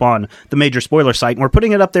panel up on the major spoiler site, and we're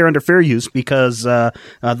putting it up there under fair use because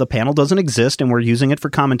the panel doesn't exist, and we're using it for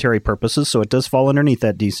commentary purposes, so it does fall underneath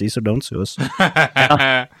that, DC, so don't sue us.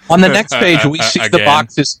 On the next page, we see the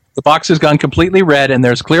box has gone completely red, and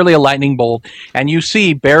there's clearly a lightning bolt, and you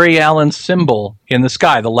see Barry Allen's symbol in the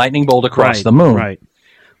sky, the lightning bolt across the moon. Right.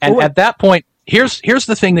 And at that point, here's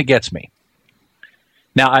the thing that gets me.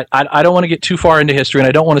 Now, I don't want to get too far into history, and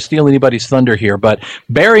I don't want to steal anybody's thunder here, but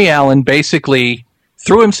Barry Allen basically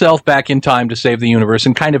threw himself back in time to save the universe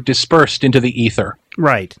and kind of dispersed into the ether.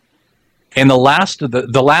 Right. In the last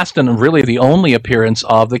and really the only appearance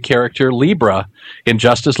of the character Libra in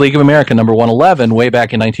Justice League of America number 111, way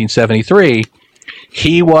back in 1973,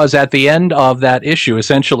 he was at the end of that issue.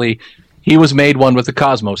 Essentially, he was made one with the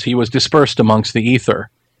cosmos. He was dispersed amongst the ether.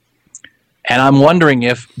 And I'm wondering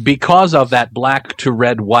if, because of that black to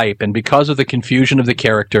red wipe and because of the confusion of the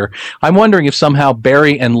character, I'm wondering if somehow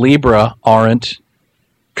Barry and Libra aren't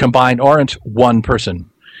one person.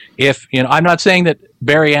 If, I'm not saying that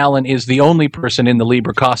Barry Allen is the only person in the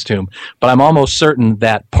Libra costume, but I'm almost certain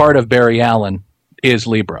that part of Barry Allen is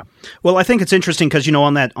Libra. Well, I think it's interesting because,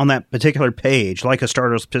 on that particular page, like a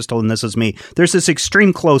Stardust Pistol and This Is Me, there's this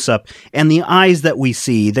extreme close-up, and the eyes that we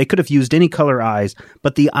see, they could have used any color eyes,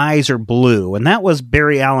 but the eyes are blue, and that was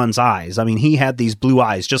Barry Allen's eyes. I mean, he had these blue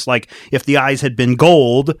eyes, just like if the eyes had been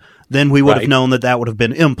gold, then we would have known that would have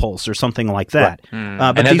been Impulse or something like that. Right.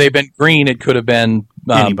 And had they been green, it could have been...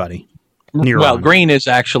 anybody. Well, green is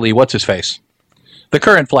actually, what's his face? The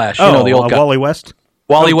current Flash, the old guy. Wally West?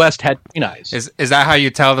 Wally West had green eyes. Is that how you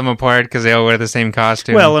tell them apart? Because they all wear the same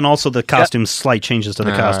costume? Well, and also the costume's slight changes to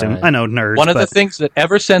the costume. Right. I know, nerds. One of the things that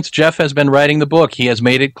ever since Jeff has been writing the book, he has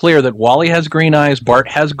made it clear that Wally has green eyes, Bart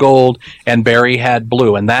has gold, and Barry had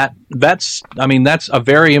blue. And that's a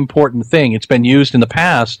very important thing. It's been used in the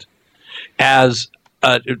past as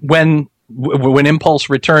when Impulse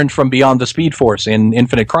returned from beyond the Speed Force in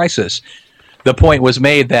Infinite Crisis. The point was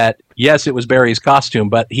made that, yes, it was Barry's costume,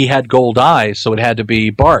 but he had gold eyes, so it had to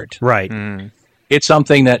be Bart. Right. It's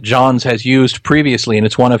something that Johns has used previously, and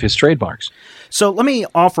it's one of his trademarks. So let me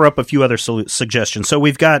offer up a few other suggestions. So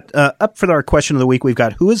we've got, up for our question of the week, we've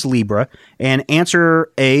got who is Libra? And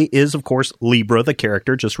answer A is, of course, Libra, the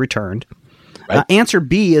character, just returned. Right. Answer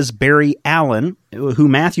B is Barry Allen, who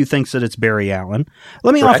Matthew thinks that it's Barry Allen.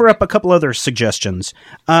 Let me offer up a couple other suggestions.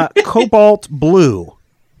 Cobalt Blue.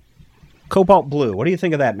 Cobalt Blue. What do you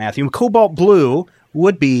think of that, Matthew? Cobalt Blue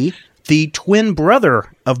would be the twin brother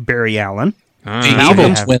of Barry Allen.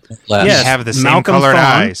 Malcolm twin. Yes, have the same colored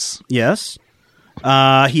eyes. Yes.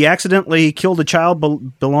 He accidentally killed a child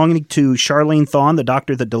belonging to Charlene Thawne, the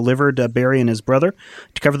doctor that delivered Barry and his brother.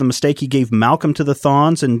 To cover the mistake, he gave Malcolm to the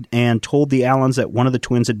Thawnes and told the Allens that one of the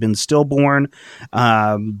twins had been stillborn.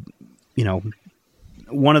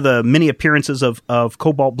 One of the many appearances of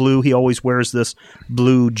Cobalt Blue, he always wears this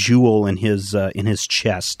blue jewel in his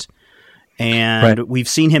chest, and we've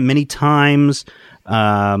seen him many times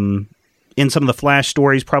in some of the Flash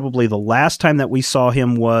stories. Probably the last time that we saw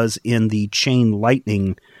him was in the Chain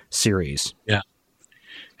Lightning series. Yeah,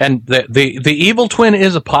 and the evil twin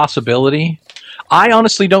is a possibility. I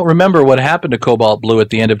honestly don't remember what happened to Cobalt Blue at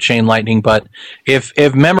the end of Chain Lightning, but if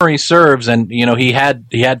memory serves, and he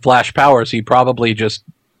had Flash powers, he probably just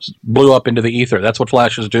blew up into the ether. That's what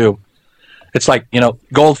Flashes do. It's like,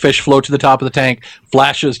 goldfish float to the top of the tank.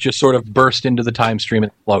 Flashes just sort of burst into the time stream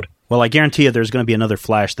and float. Well, I guarantee you, there's going to be another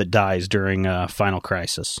Flash that dies during Final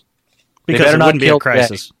Crisis, because it wouldn't be a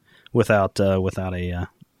crisis without a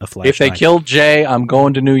Flash. If they killed Jay, I'm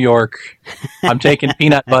going to New York. I'm taking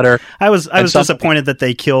peanut butter. I was disappointed that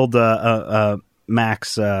they killed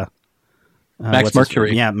Max. Max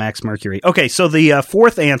Mercury. Max Mercury. Okay, so the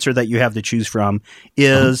fourth answer that you have to choose from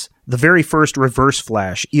is the very first Reverse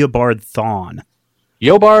Flash, Eobard Thawne.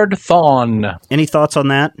 Eobard Thawne. Any thoughts on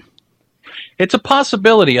that? It's a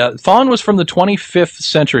possibility. Thawne was from the 25th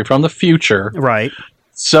century, from the future. Right.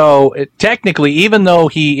 So technically, even though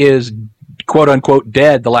he is quote unquote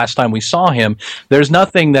dead the last time we saw him, there's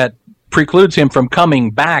nothing that precludes him from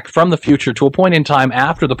coming back from the future to a point in time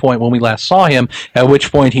after the point when we last saw him, at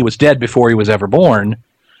which point he was dead before he was ever born.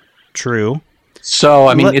 True. So,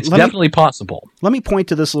 I mean, it's definitely possible. Let me point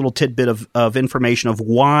to this little tidbit of information of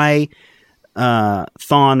why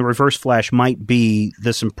Thawne Reverse Flash might be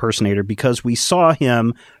this impersonator, because we saw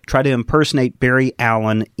him try to impersonate Barry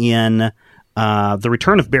Allen in the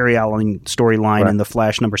Return of Barry Allen storyline in the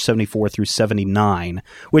Flash number 74 through 79,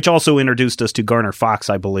 which also introduced us to Garner Fox,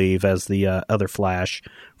 I believe, as the other Flash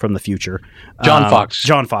from the future. John Fox.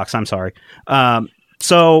 John Fox, I'm sorry.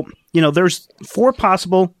 So, there's 4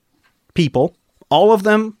 possible people. All of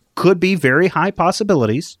them could be very high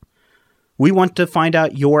possibilities. We want to find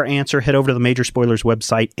out your answer. Head over to the Major Spoilers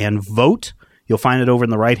website and vote. You'll find it over in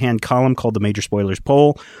the right-hand column called the Major Spoilers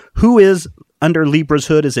poll. Who is under Libra's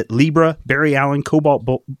hood? Is it Libra, Barry Allen, Cobalt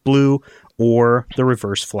Blue, or the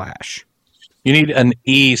Reverse Flash? You need an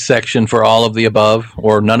E section for all of the above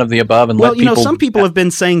or none of the above. And well, some people have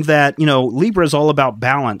been saying that, Libra is all about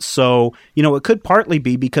balance. So, it could partly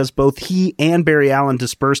be because both he and Barry Allen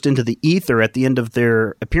dispersed into the ether at the end of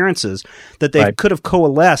their appearances, that they could have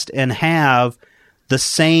coalesced and have the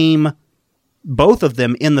same, both of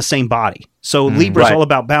them in the same body. So Libra is all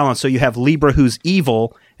about balance. So you have Libra who's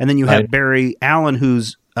evil, and then you have Barry Allen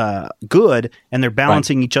who's good, and they're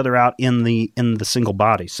balancing each other out in the single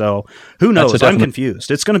body. So who knows? I'm confused.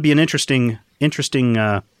 It's going to be an interesting it's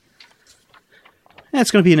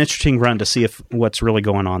going to be an interesting run to see if what's really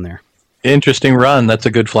going on there. Interesting run. That's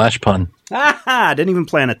a good Flash pun. I didn't even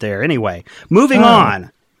plan it there. Anyway, moving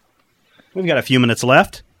on. We've got a few minutes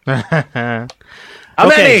left.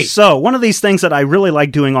 Okay, so one of these things that I really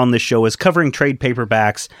like doing on this show is covering trade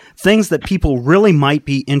paperbacks, things that people really might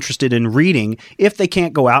be interested in reading if they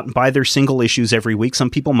can't go out and buy their single issues every week. Some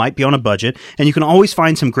people might be on a budget, and you can always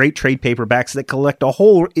find some great trade paperbacks that collect a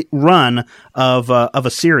whole run of a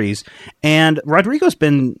series. And Rodrigo's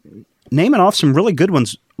been naming off some really good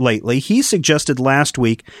ones lately. He suggested last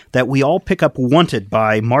week that we all pick up Wanted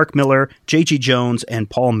by Mark Millar, J.G. Jones, and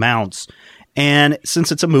Paul Mounts. And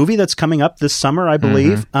since it's a movie that's coming up this summer, I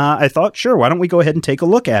believe, I thought, sure, why don't we go ahead and take a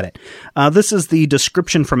look at it? This is the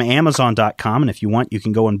description from Amazon.com, and if you want, you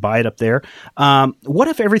can go and buy it up there. What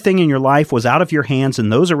if everything in your life was out of your hands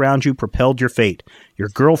and those around you propelled your fate? Your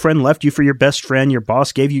girlfriend left you for your best friend, your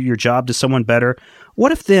boss gave you your job to someone better.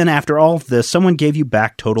 What if then, after all of this, someone gave you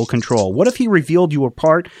back total control? What if he revealed you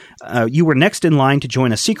were next in line to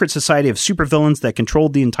join a secret society of supervillains that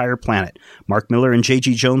controlled the entire planet? Mark Millar and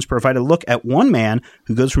J.G. Jones provide a look at one man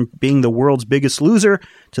who goes from being the world's biggest loser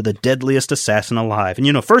to the deadliest assassin alive.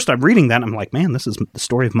 And, first I'm reading that, and I'm like, man, this is the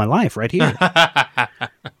story of my life right here.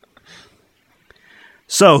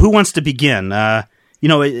 So, who wants to begin? That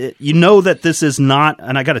this is not,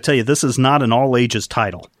 and I got to tell you, this is not an all-ages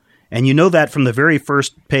title. And you know that from the very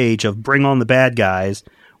first page of Bring On the Bad Guys,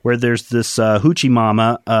 where there's this hoochie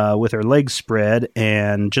mama with her legs spread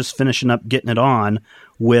and just finishing up getting it on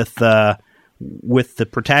with the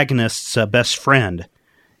protagonist's best friend.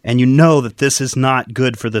 And you know that this is not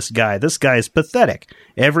good for this guy. This guy is pathetic.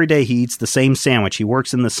 Every day he eats the same sandwich. He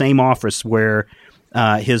works in the same office where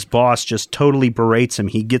his boss just totally berates him.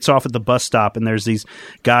 He gets off at the bus stop, and there's these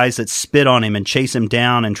guys that spit on him and chase him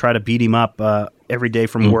down and try to beat him up every day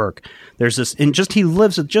from work. There's this, and he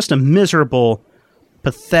lives just a miserable,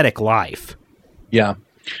 pathetic life. Yeah.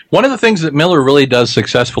 One of the things that Millar really does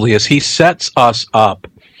successfully is he sets us up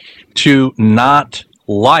to not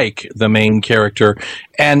like the main character,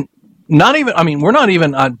 and we're not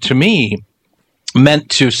even, to me, meant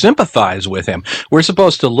to sympathize with him. We're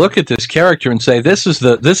supposed to look at this character and say, this is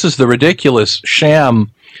the ridiculous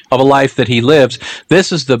sham of a life that he lives.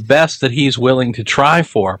 This is the best that he's willing to try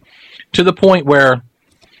for, to the point where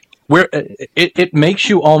it makes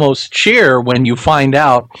you almost cheer when you find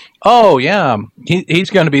out, oh yeah, he's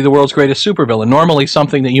going to be the world's greatest supervillain. Normally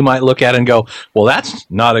something that you might look at and go, well, that's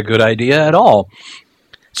not a good idea at all.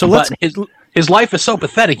 So his life is so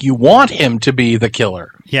pathetic, you want him to be the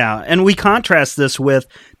killer. Yeah, and we contrast this with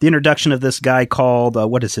the introduction of this guy called,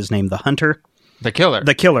 what is his name, the Hunter? The Killer.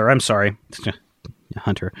 The Killer, I'm sorry.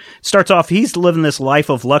 Hunter. Starts off, he's living this life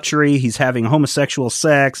of luxury. He's having homosexual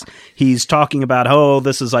sex. He's talking about,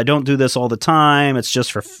 I don't do this all the time. It's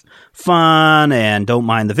just for fun, and don't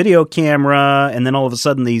mind the video camera. And then all of a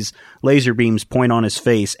sudden, these laser beams point on his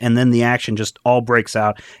face, and then the action just all breaks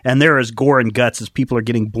out. And there is gore and guts as people are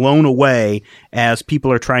getting blown away as people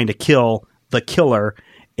are trying to kill the killer.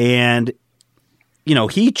 And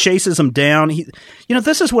he chases him down.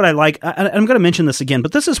 This is what I like. I'm going to mention this again,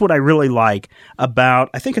 but this is what I really like about,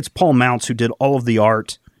 I think it's Paul Mounts who did all of the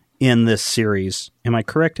art in this series. Am I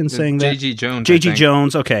correct in saying that? J.G. Jones. J.G.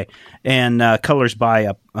 Jones, okay. And colors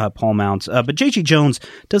by Paul Mounts. But J.G. Jones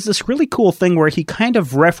does this really cool thing where he kind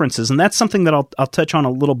of references, and that's something that I'll touch on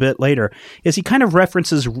a little bit later, is he kind of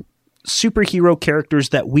references superhero characters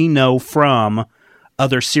that we know from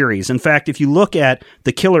other series. In fact, if you look at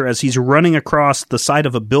the killer as he's running across the side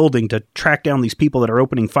of a building to track down these people that are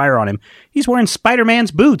opening fire on him, he's wearing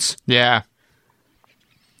Spider-Man's boots. Yeah.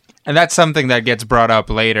 And that's something that gets brought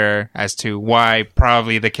up later as to why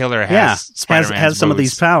probably the killer has Spider-Man's has some of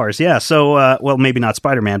these powers. Yeah, so, well, maybe not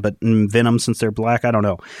Spider-Man, but Venom, since they're black, I don't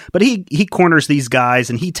know. But he corners these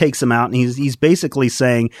guys, and he takes them out, and he's basically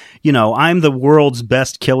saying, you know, I'm the world's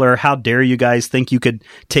best killer. How dare you guys think you could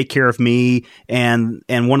take care of me? And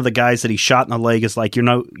one of the guys that he shot in the leg is like,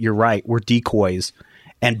 you're right, we're decoys.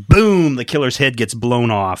 And boom, the killer's head gets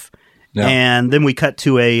blown off. Yeah. And then we cut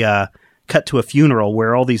to a funeral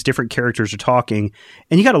where all these different characters are talking,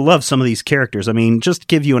 and you got to love some of these characters. I mean, just to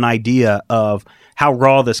give you an idea of how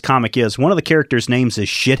raw this comic is, one of the characters' names is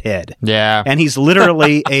Shithead. Yeah. And he's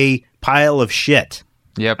literally a pile of shit.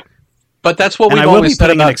 Yep. But that's what we've always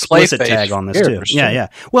said about an explicit tag on this too. Yeah.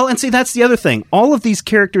 Well, and see, that's the other thing. All of these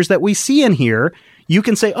characters that we see in here, you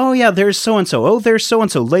can say, oh yeah, there's so-and-so. Oh, there's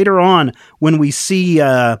so-and-so. Later on, when we see...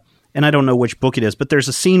 and I don't know which book it is, but there's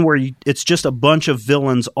a scene where it's just a bunch of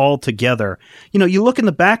villains all together. You know, you look in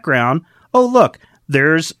the background, oh, look,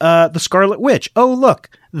 there's the Scarlet Witch. Oh, look,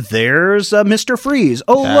 there's Mr. Freeze.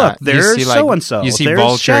 Oh, look, there's so-and-so. You see there's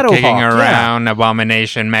Vulture Shadowhawk. kicking around,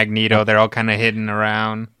 Abomination, Magneto, they're all kind of hidden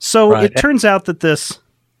around. So it turns out that this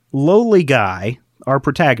lowly guy, our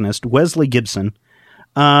protagonist, Wesley Gibson,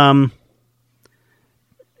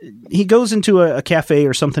 he goes into a cafe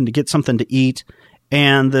or something to get something to eat,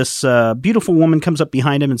 and this beautiful woman comes up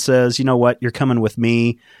behind him and says, you know what, you're coming with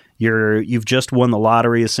me. You've just won the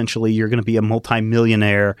lottery, essentially. You're going to be a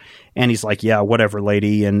multimillionaire. And he's like, yeah, whatever,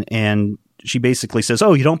 lady. And she basically says,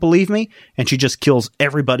 oh, you don't believe me? And she just kills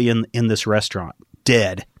everybody in this restaurant.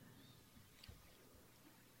 Dead.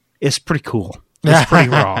 It's pretty cool. It's pretty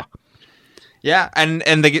raw. Yeah, and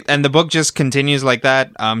the book just continues like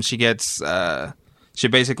that. She gets... She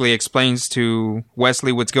basically explains to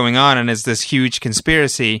Wesley what's going on, and it's this huge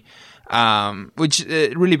conspiracy, which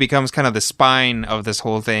really becomes kind of the spine of this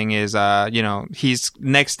whole thing. Is he's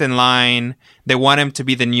next in line. They want him to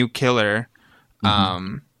be the new killer.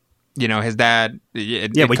 Mm-hmm. His dad.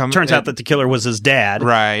 It turns out that the killer was his dad,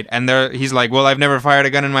 right? And he's like, "Well, I've never fired a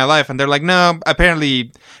gun in my life," and they're like, "No,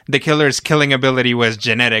 apparently the killer's killing ability was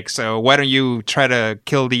genetic. So why don't you try to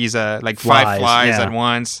kill these 5 flies at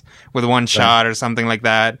once with one shot or something like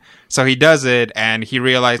that?" So he does it, and he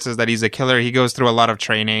realizes that he's a killer. He goes through a lot of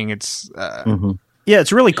training. It's Yeah,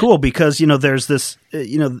 it's really cool because there's this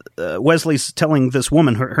Wesley's telling this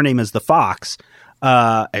woman, her name is the Fox.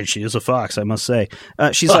 And she is a fox, I must say.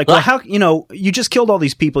 She's like, well, how, you just killed all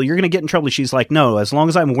these people. You're going to get in trouble. She's like, no, as long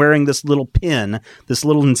as I'm wearing this little pin, this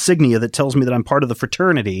little insignia that tells me that I'm part of the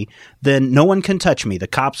fraternity, then no one can touch me. The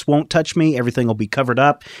cops won't touch me. Everything will be covered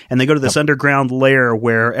up. And they go to this underground lair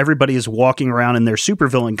where everybody is walking around in their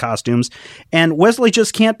supervillain costumes. And Wesley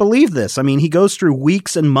just can't believe this. I mean, he goes through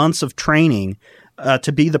weeks and months of training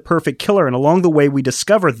to be the perfect killer. And along the way, we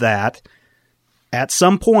discover that at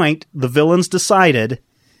some point, the villains decided,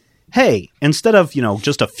 hey, instead of,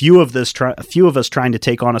 just a few of us trying to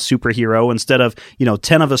take on a superhero, instead of,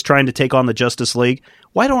 10 of us trying to take on the Justice League,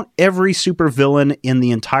 why don't every supervillain in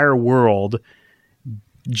the entire world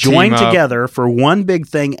join together for one big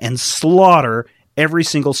thing and slaughter every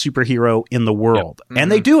single superhero in the world? Yep. Mm-hmm.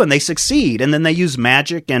 And they do, and they succeed. And then they use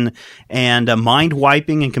magic and mind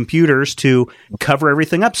wiping and computers to cover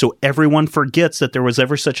everything up, so everyone forgets that there was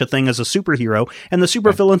ever such a thing as a superhero. And the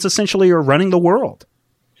supervillains essentially are running the world.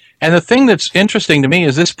 And the thing that's interesting to me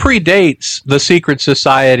is this predates the Secret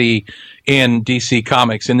Society in DC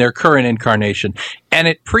Comics in their current incarnation. And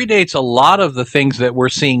it predates a lot of the things that we're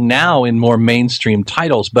seeing now in more mainstream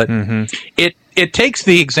titles. But it takes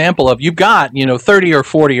the example of you've got, 30 or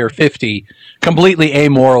 40 or 50 completely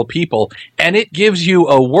amoral people, and it gives you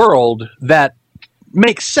a world that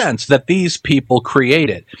makes sense that these people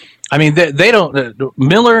created. I mean, they don't.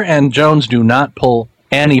 Miller and Jones do not pull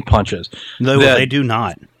any punches. No, they do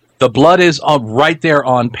not. The blood is right there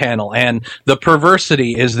on panel, and the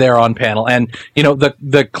perversity is there on panel, and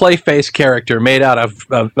the Clayface character made out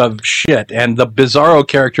of shit, and the Bizarro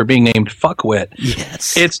character being named Fuckwit.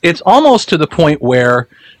 Yes, it's almost to the point where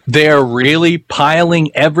they're really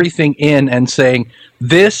piling everything in and saying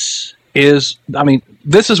this is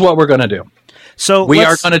what we're going to do. So we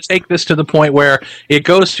are going to take this to the point where it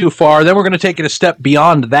goes too far. Then we're going to take it a step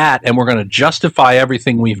beyond that, and we're going to justify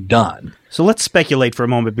everything we've done. So let's speculate for a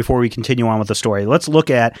moment before we continue on with the story. Let's look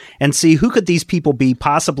at and see who could these people be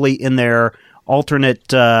possibly in their alternate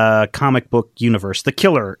comic book universe. The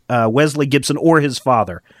Killer, Wesley Gibson, or his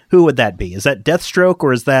father. Who would that be? Is that Deathstroke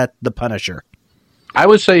or is that the Punisher? I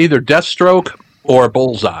would say either Deathstroke or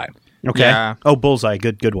Bullseye. Okay. Yeah. Oh, Bullseye.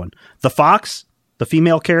 Good one. The Fox, the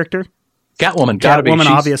female character. Catwoman, gotta be. Catwoman, She's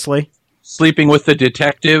obviously. sleeping with the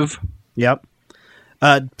detective. Yep.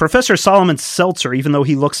 Professor Solomon Seltzer, even though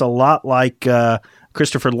he looks a lot like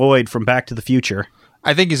Christopher Lloyd from Back to the Future.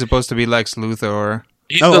 I think he's supposed to be Lex Luthor.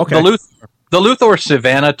 He's okay. the Luthor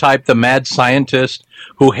Savannah type, the mad scientist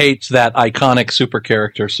who hates that iconic super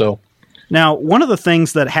character. So now, one of the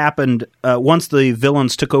things that happened once the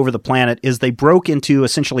villains took over the planet is they broke into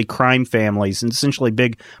essentially crime families and essentially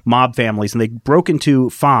big mob families, and they broke into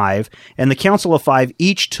 5, and the Council of 5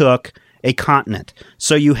 each took a continent.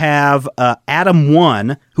 So you have Adam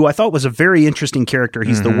 1, who I thought was a very interesting character.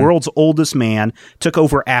 He's the world's oldest man, took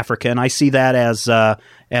over Africa, and I see that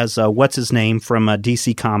as what's his name from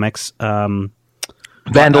DC Comics?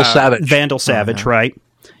 Vandal Savage. Vandal Savage, right?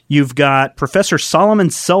 You've got Professor Solomon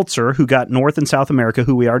Seltzer, who got North and South America,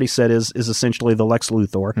 who we already said is essentially the Lex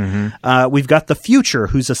Luthor. We've got the Future,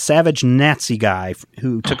 who's a savage Nazi guy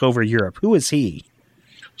who took over Europe. Who is he?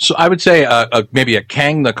 So I would say maybe a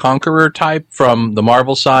Kang the Conqueror type from the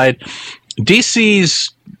Marvel side.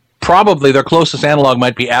 DC's probably their closest analog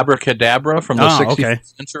might be Abracadabra from the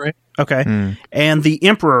 16th century. Okay. And the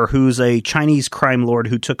Emperor, who's a Chinese crime lord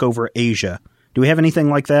who took over Asia. Do we have anything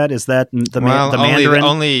like that? Is that the Mandarin?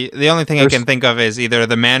 The only thing I can think of is either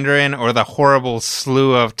the Mandarin or the horrible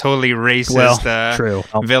slew of totally racist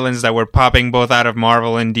villains that were popping both out of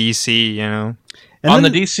Marvel and DC, you know? And on the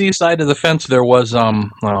DC side of the fence, there was,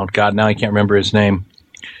 oh God, now I can't remember his name.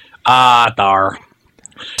 Dar.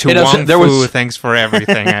 To Wong Fu, thanks for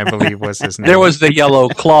everything, I believe was his name. There was the Yellow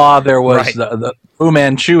Claw. There was the Fu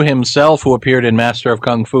Manchu himself, who appeared in Master of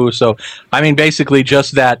Kung Fu. So, I mean, basically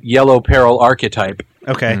just that Yellow Peril archetype.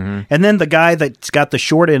 Okay. And then the guy that's got the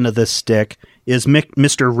short end of this stick is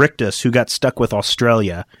Mr. Rictus, who got stuck with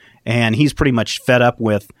Australia. And he's pretty much fed up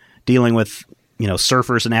with dealing with,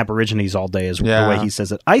 surfers and aborigines all day is the way he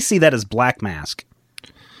says it. I see that as Black Mask.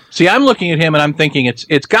 See, I'm looking at him and I'm thinking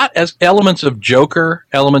it's got as elements of Joker,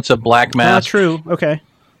 elements of Black Mask. True. Okay.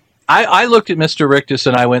 I looked at Mr. Rictus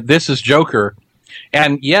and I went, this is Joker.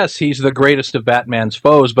 And yes, he's the greatest of Batman's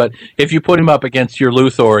foes, but if you put him up against your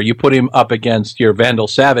Luthor, you put him up against your Vandal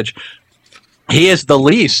Savage, he is the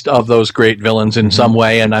least of those great villains in some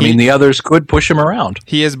way, and I mean the others could push him around.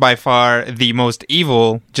 He is by far the most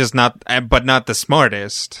evil, but not the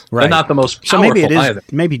smartest. Right. But not the most powerful maybe it is, either.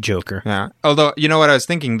 Maybe Joker. Yeah. Although, you know what I was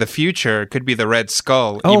thinking? The Future could be the Red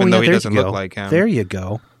Skull, even though he doesn't look like him. There you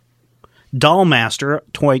go. Doll Master,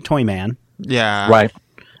 Toy Man. Yeah. Right.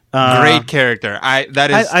 Great character. I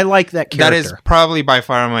like that character. That is probably by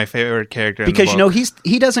far my favorite character. Because in the book.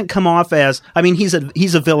 he doesn't come off as, I mean, he's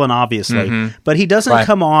a villain obviously, but he doesn't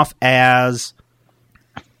come off as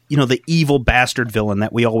the evil bastard villain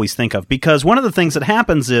that we always think of. Because one of the things that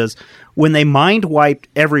happens is when they mind wiped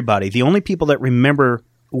everybody, the only people that remember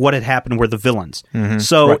what had happened were the villains.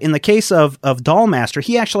 So in the case of Dollmaster,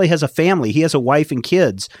 he actually has a family. He has a wife and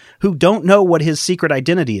kids who don't know what his secret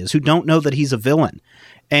identity is, who don't know that he's a villain.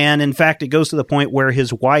 And in fact, it goes to the point where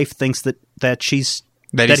his wife thinks that he's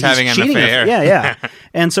having an affair. Yeah.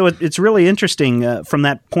 And so it's really interesting from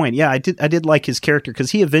that point. Yeah, I did like his character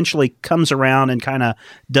because he eventually comes around and kind of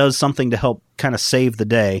does something to help kind of save the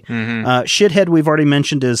day. Shithead, we've already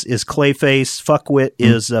mentioned, is Clayface. Fuckwit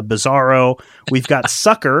is Bizarro. We've got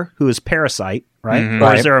Sucker, who is Parasite, right?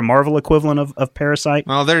 Or is there a Marvel equivalent of Parasite?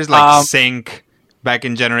 Well, there's Sync back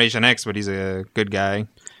in Generation X, but he's a good guy.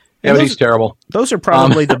 Yeah, but he's terrible. Those are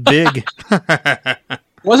probably the big...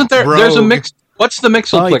 Wasn't there... Rogue. There's a mix... What's the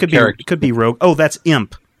Mixelplick character? Could be Rogue. Oh, that's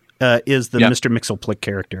Imp, is the Mr. Mixelplick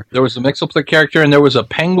character. There was a Mixelplick character, and there was a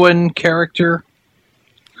Penguin character.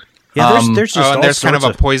 Yeah, there's just and there's kind of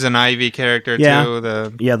a Poison Ivy character, too.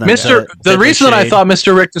 The reason that I thought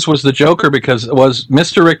Mr. Rictus was the Joker because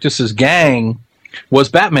Mr. Rictus's gang was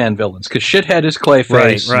Batman villains, because Shithead is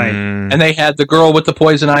Clayface. Right. And they had the girl with the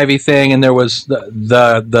Poison Ivy thing, and there was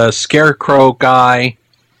the Scarecrow guy.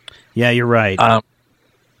 Yeah, you're right.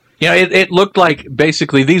 It looked like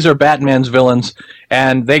basically these are Batman's villains,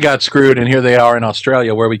 and they got screwed, and here they are in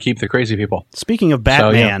Australia where we keep the crazy people. Speaking of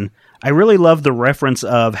Batman, I really love the reference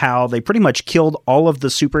of how they pretty much killed all of the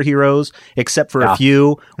superheroes except for a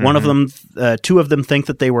few. One of them, two of them think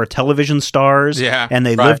that they were television stars, and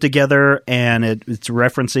they lived together, and it's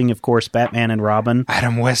referencing, of course, Batman and Robin.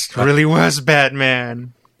 Adam West really was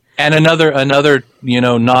Batman. And another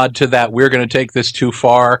nod to that, we're going to take this too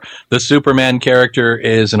far. The Superman character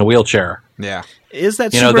is in a wheelchair. Yeah. Is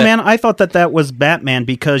that Superman? I thought that was Batman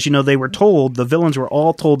because, they were told, the villains were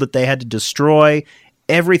all told that they had to destroy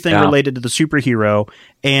everything related to the superhero.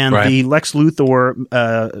 And the Lex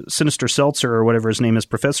Luthor, Sinister Seltzer, or whatever his name is,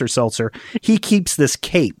 Professor Seltzer, he keeps this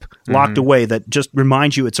cape locked away that just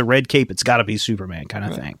reminds you it's a red cape. It's got to be Superman kind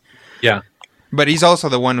of thing. Yeah. But he's also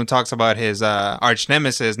the one who talks about his arch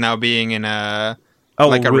nemesis now being in a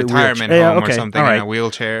retirement home or something in a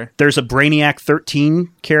wheelchair. There's a Brainiac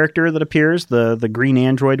 13 character that appears, the green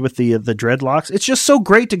android with the dreadlocks. It's just so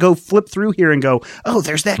great to go flip through here and go, oh,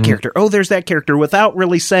 there's that character. Oh, there's that character, without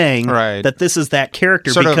really saying that this is that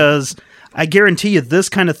character, because I guarantee you this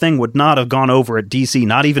kind of thing would not have gone over at DC,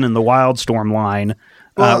 not even in the Wildstorm line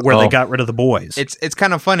where they got rid of the boys. It's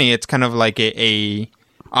kind of funny. It's kind of like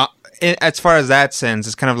as far as that sense,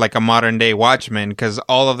 it's kind of like a modern day Watchmen, because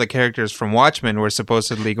all of the characters from Watchmen were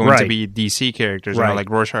supposedly going to be DC characters. Like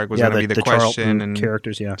Rorschach was going to be the Question Charlton and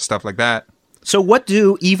characters, stuff like that. So what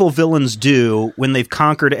do evil villains do when they've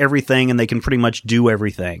conquered everything and they can pretty much do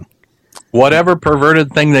everything? Whatever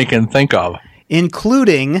perverted thing they can think of.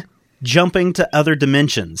 Including jumping to other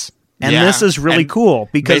dimensions. And this is really cool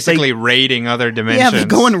because basically raiding other dimensions. Yeah, they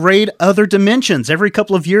go and raid other dimensions. Every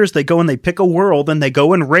couple of years, they go and they pick a world and they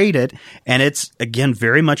go and raid it. And it's, again,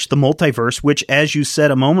 very much the multiverse, which, as you said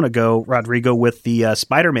a moment ago, Rodrigo, with the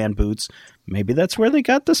Spider-Man boots, maybe that's where they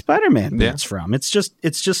got the Spider-Man boots from. It's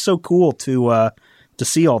just so cool to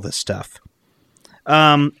see all this stuff.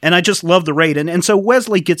 And I just love the raid. And so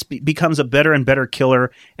Wesley becomes a better and better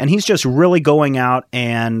killer, and he's just really going out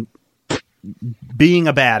and being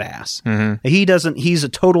a badass. He's a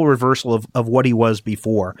total reversal of what he was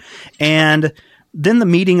before. And then the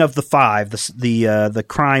meeting of the five, the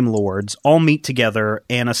crime lords, all meet together,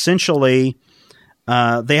 and essentially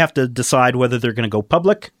they have to decide whether they're going to go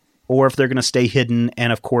public or if they're going to stay hidden.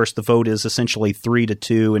 And of course, the vote is essentially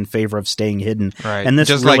 3-2 in favor of staying hidden. Right. And this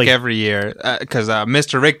just like every year, because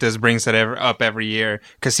Mr. Rictus brings it up every year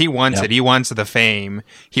because he wants it. He wants the fame.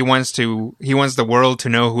 He wants the world to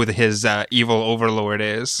know who his evil overlord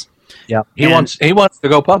is. Yeah, he wants to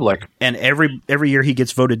go public. And every year he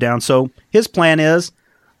gets voted down. So his plan is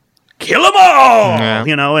kill them all. Yeah.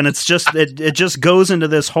 And it's just it just goes into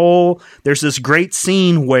this whole. There's this great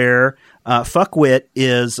scene where Fuckwit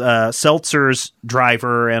is Seltzer's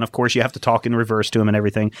driver, and of course you have to talk in reverse to him and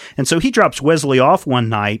everything. And so he drops Wesley off one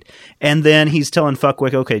night, and then he's telling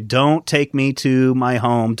Fuckwit, okay, don't take me to my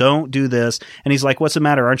home, don't do this. And he's like, what's the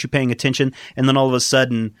matter? Aren't you paying attention? And then all of a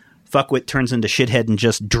sudden, Fuckwit turns into shithead and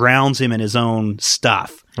just drowns him in his own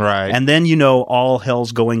stuff. Right. And then, all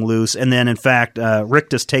hell's going loose. And then, in fact,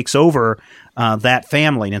 Rictus takes over that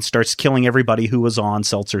family and starts killing everybody who was on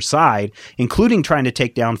Seltzer's side, including trying to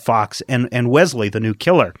take down Fox and Wesley, the new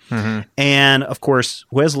killer. And, of course,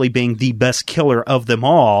 Wesley being the best killer of them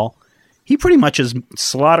all, he pretty much is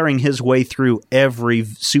slaughtering his way through every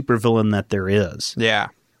supervillain that there is. Yeah.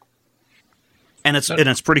 And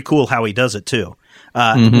it's pretty cool how he does it, too.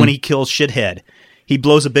 When he kills Shithead, he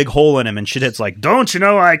blows a big hole in him, and Shithead's like, don't you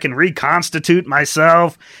know I can reconstitute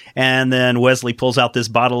myself? And then Wesley pulls out this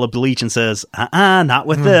bottle of bleach and says, not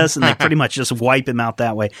with this. And they pretty much just wipe him out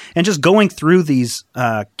that way. And just going through these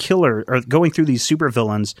going through these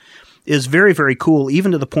supervillains is very, very cool,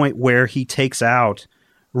 even to the point where he takes out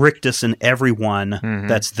Rictus and everyone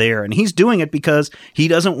that's there. And he's doing it because he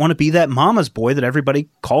doesn't want to be that mama's boy that everybody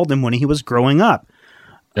called him when he was growing up.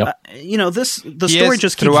 Yep. The story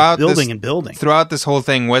just keeps building and building. Throughout this whole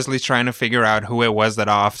thing, Wesley's trying to figure out who it was that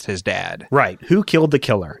offed his dad. Right. Who killed the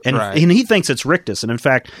killer? And he thinks it's Rictus. And in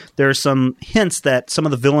fact, there are some hints that some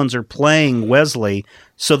of the villains are playing Wesley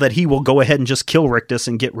so that he will go ahead and just kill Rictus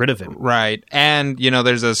and get rid of him. Right. And,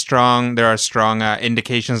 there are strong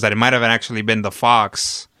indications that it might have actually been the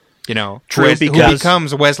Fox. True, who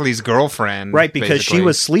becomes Wesley's girlfriend. Right, because basically. she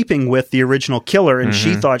was sleeping with the original killer, and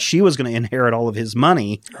she thought she was going to inherit all of his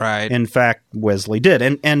money. Right. In fact, Wesley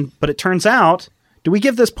did. But it turns out, do we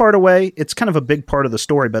give this part away? It's kind of a big part of the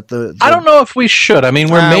story, but I don't know if we should. I mean,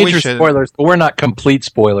 we're major spoilers, but we're not complete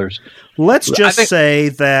spoilers. Let's just say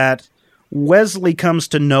that Wesley comes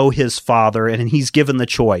to know his father, and he's given the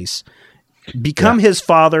choice. Become his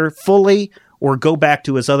father fully or go back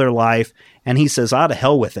to his other life, and he says, to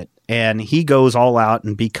hell with it. And he goes all out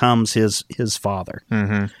and becomes his father.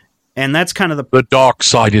 And that's kind of the dark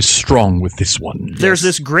side is strong with this one. There's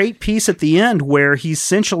this great piece at the end where he's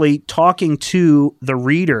essentially talking to the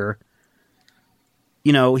reader.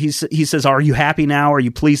 You know, he says, "Are you happy now? Are you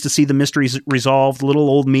pleased to see the mysteries resolved? Little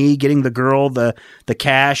old me getting the girl, the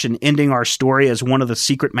cash, and ending our story as one of the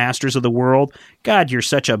secret masters of the world. God, you're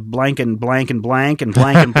such a blank and blank and blank and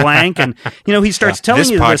blank and blank." And you know, he starts telling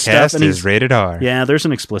you this stuff. And is rated R. Yeah, there's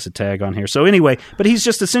an explicit tag on here. So anyway, but he's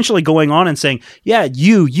just essentially going on and saying, "Yeah,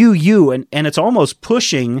 you," and it's almost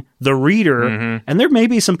pushing the reader. Mm-hmm. And there may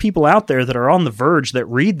be some people out there that are on the verge that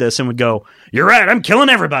read this and would go, "You're right, I'm killing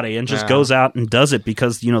everybody," and just goes out and does it.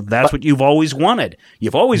 Because, you know, that's what you've always wanted.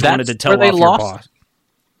 You've always wanted to tell off your boss.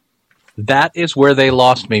 That is where they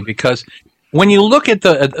lost me, because when you look at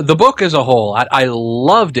the book as a whole, I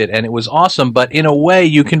loved it, and it was awesome, but in a way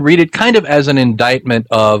you can read it kind of as an indictment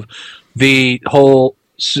of the whole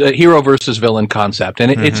hero versus villain concept.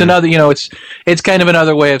 And it's another, you know, it's kind of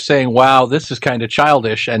another way of saying, wow, this is kind of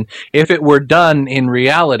childish. And if it were done in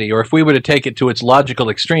reality, or if we were to take it to its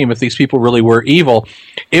logical extreme, if these people really were evil,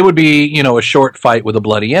 it would be, you know, a short fight with a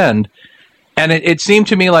bloody end. And it seemed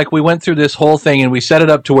to me like we went through this whole thing and we set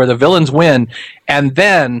it up to where the villains win, and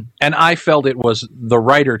I felt it was the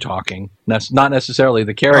writer talking. That's not necessarily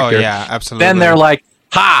the character. Oh, yeah, absolutely. Then they're like,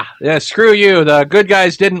 "Ha! Yeah, screw you. The good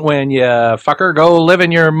guys didn't win. You fucker. Go live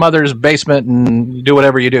in your mother's basement and do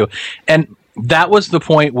whatever you do." And that was the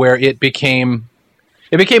point where it became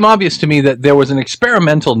obvious to me that there was an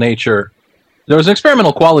experimental nature. There was an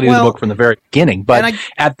experimental quality to the book from the very beginning. But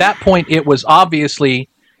at that point, it was obviously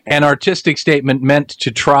an artistic statement meant to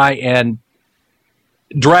try and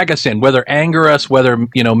drag us in, whether anger us, whether,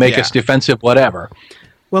 you know, make us defensive, whatever.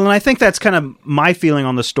 Well, and I think that's kind of my feeling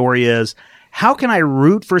on the story is, how can I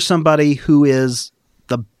root for somebody who is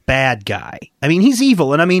the bad guy? I mean, he's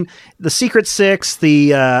evil. And I mean, the Secret Six,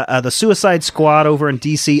 the Suicide Squad over in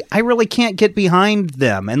DC, I really can't get behind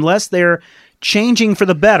them unless they're changing for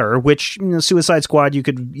the better, which, you know, Suicide Squad, you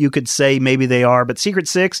could say maybe they are, but Secret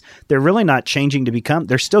Six, they're really not changing to become,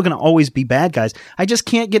 they're still going to always be bad guys. I just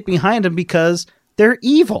can't get behind them because they're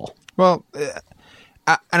evil. Well,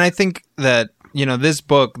 and I think that, you know, this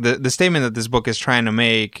book, the statement that this book is trying to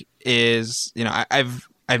make is, you know,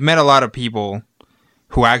 I've met a lot of people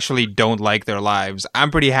who actually don't like their lives.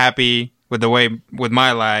 I'm pretty happy with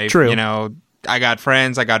my life. True. You know, I got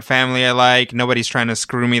friends, I got family I like. Nobody's trying to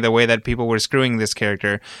screw me the way that people were screwing this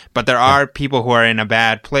character. But there are people who are in a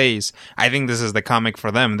bad place. I think this is the comic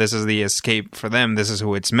for them. This is the escape for them. This is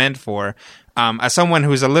who it's meant for. As someone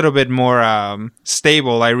who's a little bit more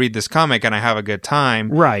stable, I read this comic and I have a good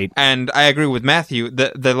time. Right. And I agree with Matthew.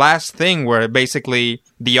 The last thing where basically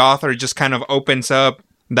the author just kind of opens up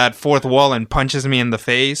that fourth wall and punches me in the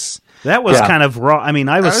face. That was kind of raw. I mean,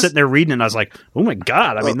 I was sitting there reading and I was like, oh my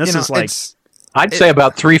God. I mean, this is like... I'd say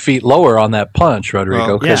about 3 feet lower on that punch,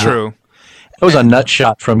 Rodrigo. Well, true. It was a nut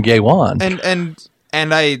shot from Gay Wan. And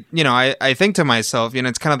I, you know, I think to myself, you know,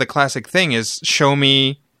 it's kind of the classic thing is show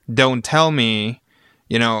me, don't tell me.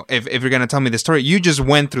 You know, if you're going to tell me the story, you just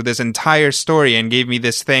went through this entire story and gave me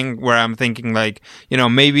this thing where I'm thinking like, you know,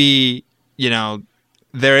 maybe, you know,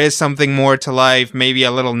 there is something more to life. Maybe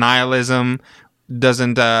a little nihilism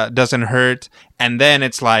doesn't hurt. And then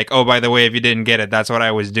it's like, oh, by the way, if you didn't get it, that's what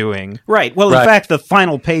I was doing. Right. Well, in fact, the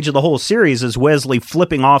final page of the whole series is Wesley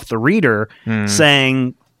flipping off the reader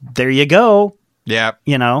saying, there you go. Yeah.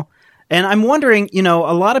 You know, and I'm wondering, you know,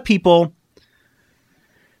 a lot of people,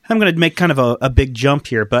 I'm going to make kind of a big jump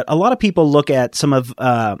here, but a lot of people look at some of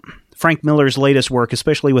Frank Miller's latest work,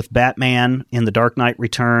 especially with Batman in The Dark Knight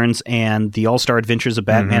Returns and the All-Star Adventures of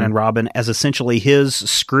Batman and Robin, as essentially his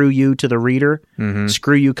screw you to the reader,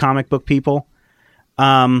 screw you comic book people.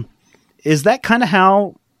 Is that kind of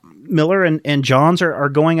how Miller and Johns are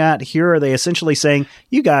going at here? Are they essentially saying,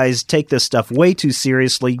 you guys take this stuff way too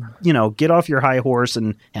seriously, you know, get off your high horse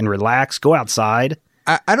and relax, go outside?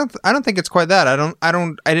 I don't think it's quite that.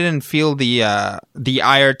 I didn't feel the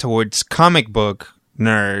ire towards comic book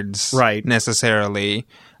nerds necessarily.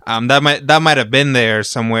 That might have been there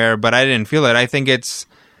somewhere, but I didn't feel it. I think it's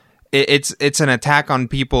an attack on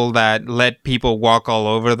people that let people walk all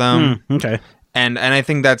over them. Okay. And I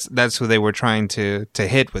think that's who they were trying to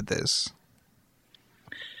hit with this.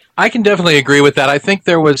 I can definitely agree with that. I think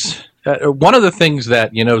there was one of the things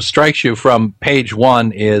that, you know, strikes you from page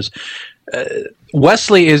one is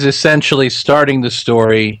Wesley is essentially starting the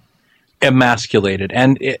story emasculated,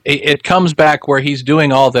 and it comes back where he's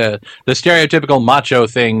doing all the stereotypical macho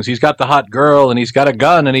things. He's got the hot girl, and he's got a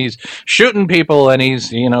gun, and he's shooting people, and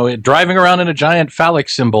he's, you know, driving around in a giant phallic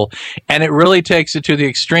symbol, and it really takes it to the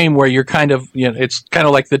extreme where you're kind of, you know, it's kind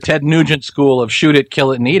of like the Ted Nugent school of shoot it,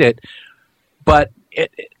 kill it, and eat it. But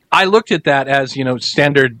I looked at that as,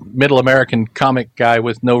 standard middle American comic guy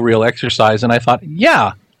with no real exercise, and I thought,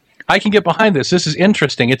 yeah, I can get behind this. This is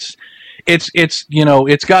interesting. It's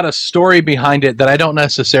got a story behind it that I don't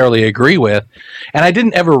necessarily agree with, and I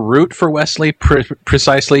didn't ever root for Wesley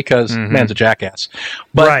precisely because man's a jackass.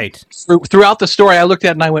 But right. Throughout the story, I looked at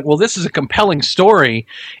it and I went, well, this is a compelling story,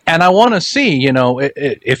 and I want to see,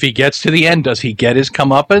 if he gets to the end, does he get his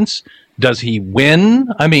comeuppance? Does he win?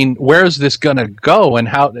 I mean, where's this going to go? And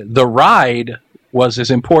how the ride was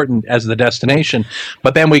as important as the destination.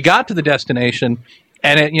 But then we got to the destination,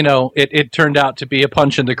 and it turned out to be a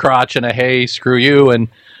punch in the crotch and a hey, screw you. And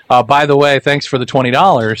by the way, thanks for the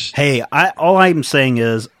 $20. Hey, all I'm saying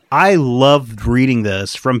is I loved reading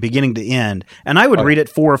this from beginning to end, and I would read it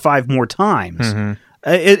 4 or 5 more times. Mm-hmm.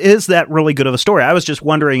 It is that really good of a story. I was just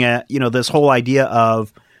wondering at this whole idea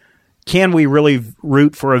of, can we really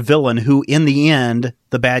root for a villain who, in the end,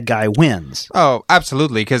 the bad guy wins? Oh,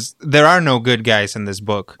 absolutely, because there are no good guys in this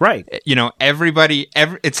book. Right.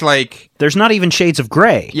 It's like... There's not even shades of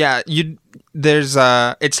gray. Yeah,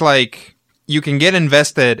 it's like you can get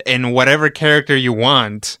invested in whatever character you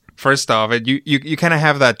want. First off, you kind of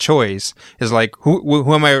have that choice. It's like,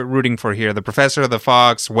 who am I rooting for here? The Professor, the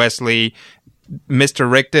Fox, Wesley, Mr.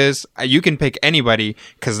 Rictus. You can pick anybody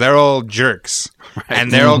because they're all jerks. Right. And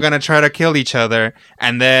they're all going to try to kill each other.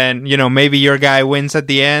 And then, maybe your guy wins at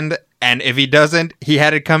the end. And if he doesn't, he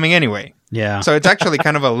had it coming anyway. Yeah. So it's actually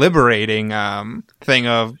kind of a liberating thing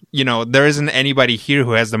of, there isn't anybody here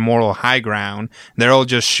who has the moral high ground. They're all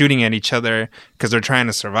just shooting at each other because they're trying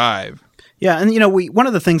to survive. Yeah, and one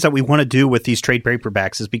of the things that we want to do with these trade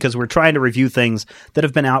paperbacks is because we're trying to review things that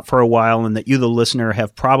have been out for a while and that you, the listener,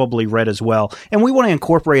 have probably read as well. And we want to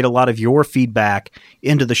incorporate a lot of your feedback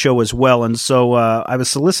into the show as well. And so I was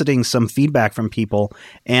soliciting some feedback from people,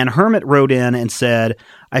 and Hermit wrote in and said,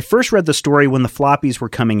 I first read the story when the floppies were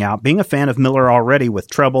coming out. Being a fan of Miller already with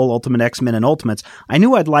Trouble, Ultimate X-Men, and Ultimates, I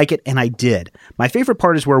knew I'd like it, and I did. My favorite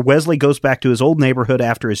part is where Wesley goes back to his old neighborhood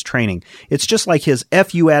after his training. It's just like his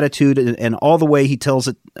F-you attitude and all the way he tells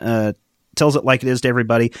it like it is to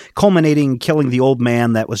everybody, culminating in killing the old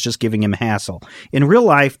man that was just giving him hassle. In real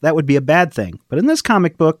life, that would be a bad thing, but in this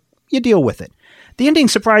comic book, you deal with it. The ending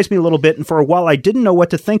surprised me a little bit, and for a while I didn't know what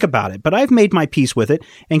to think about it, but I've made my peace with it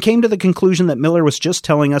and came to the conclusion that Miller was just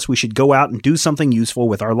telling us we should go out and do something useful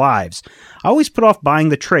with our lives. I always put off buying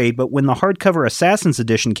the trade, but when the hardcover Assassins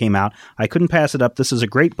edition came out, I couldn't pass it up. This is a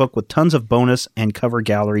great book with tons of bonus and cover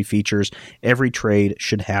gallery features. Every trade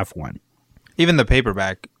should have one. Even the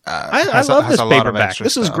paperback I love this paperback.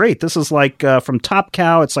 This is great. This is like from Top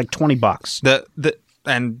Cow, it's like $20.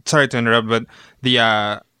 And sorry to interrupt, but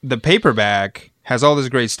the paperback has all this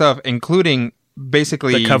great stuff, including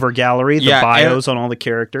basically the cover gallery, the bios on all the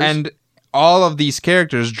characters, and all of these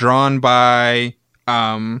characters drawn by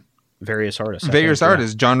various artists.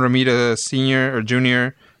 John Romita Sr. or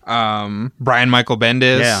Jr., Brian Michael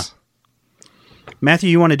Bendis. Yeah. Matthew,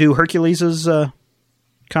 you want to do Hercules'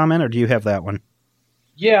 comment, or do you have that one?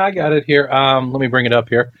 Yeah, I got it here. Let me bring it up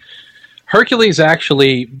here. Hercules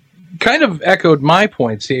actually kind of echoed my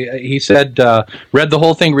points. He said, read the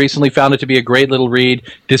whole thing recently, found it to be a great little read,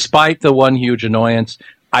 despite the one huge annoyance.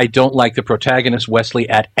 I don't like the protagonist, Wesley,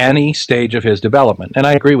 at any stage of his development. And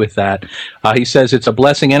I agree with that. He says it's a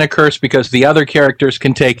blessing and a curse because the other characters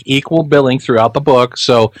can take equal billing throughout the book.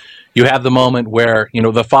 So you have the moment where,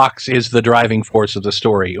 the Fox is the driving force of the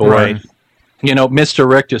story. Or, right. Mr.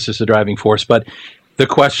 Rictus is the driving force. But the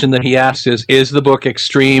question that he asks is the book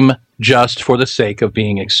extreme just for the sake of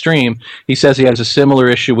being extreme? He says he has a similar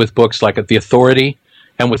issue with books like The Authority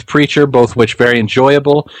and with Preacher, both which very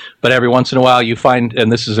enjoyable, but every once in a while you find,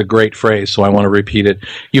 and this is a great phrase, so I want to repeat it,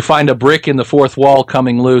 you find a brick in the fourth wall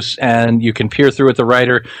coming loose, and you can peer through at the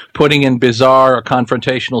writer, putting in bizarre or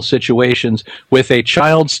confrontational situations with a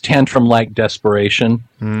child's tantrum-like desperation.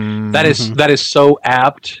 Mm-hmm. That is so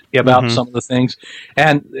apt about some of the things.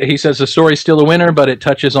 And he says the story's still a winner, but it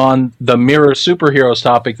touches on the mirror superheroes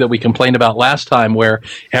topic that we complained about last time, where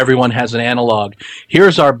everyone has an analog.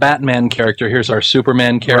 Here's our Batman character, here's our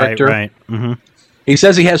Superman character. Right. Mm-hmm. He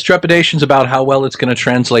says he has trepidations about how well it's going to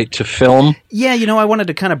translate to film. Yeah, I wanted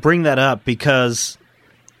to kind of bring that up because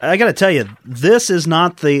I got to tell you, this is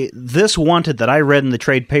not this Wanted that I read in the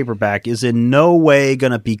trade paperback is in no way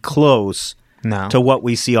going to be close to what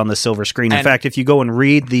we see on the silver screen. In fact, if you go and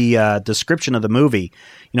read the description of the movie,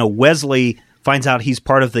 Wesley finds out he's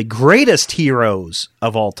part of the greatest heroes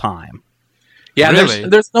of all time. Yeah, really?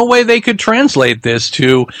 There's no way they could translate this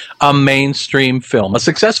to a mainstream film. A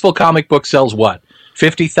successful comic book sells what?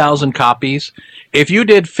 50,000 copies. If you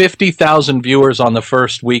did 50,000 viewers on the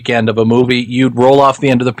first weekend of a movie, you'd roll off the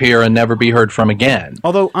end of the pier and never be heard from again.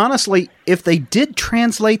 Although, honestly, if they did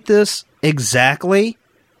translate this exactly,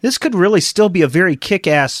 this could really still be a very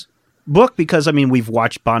kick-ass book because, I mean, we've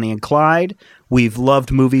watched Bonnie and Clyde. We've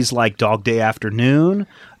loved movies like Dog Day Afternoon.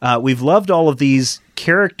 We've loved all of these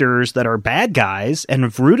characters that are bad guys and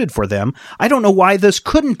have rooted for them. I don't know why this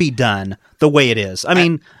couldn't be done the way it is. I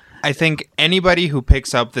mean, I think anybody who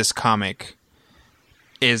picks up this comic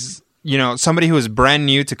is, somebody who is brand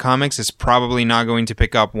new to comics is probably not going to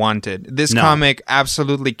pick up Wanted. This comic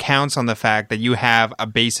absolutely counts on the fact that you have a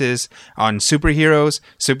basis on superhero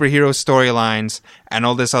storylines, and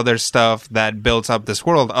all this other stuff that builds up this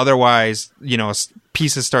world. Otherwise,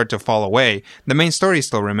 pieces start to fall away. The main story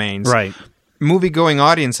still remains. right. Movie-going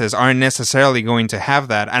audiences aren't necessarily going to have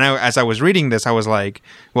that. And as I was reading this, I was like,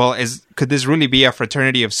 well, could this really be a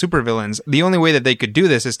fraternity of supervillains? The only way that they could do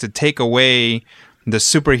this is to take away the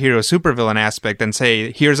supervillain aspect and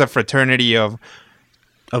say, here's a fraternity of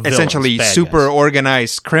essentially villains, super guys.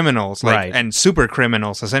 organized criminals, Right. and super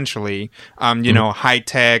criminals, essentially.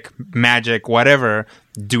 High-tech, magic, whatever.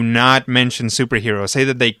 Do not mention superheroes. Say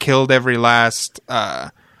that they killed every last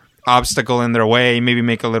obstacle in their way, maybe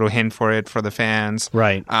make a little hint for it for the fans.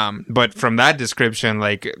 Right. But from that description,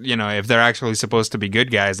 if they're actually supposed to be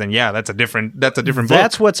good guys, then yeah, that's a different book.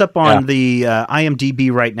 That's what's up on the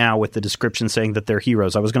IMDb right now with the description saying that they're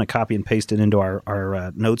heroes. I was going to copy and paste it into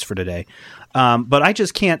our notes for today. But I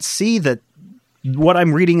just can't see that what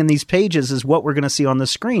I'm reading in these pages is what we're going to see on the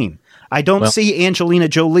screen. I don't see Angelina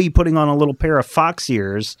Jolie putting on a little pair of fox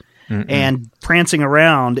ears and prancing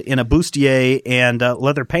around in a bustier and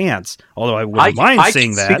leather pants. Although I wouldn't mind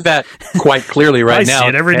seeing that. I see that quite clearly right now. I see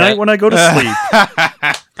it every night when I go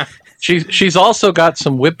to sleep. She's also got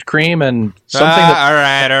some whipped cream and something. All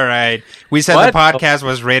right. We said the podcast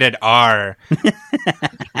was rated R.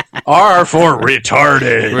 R for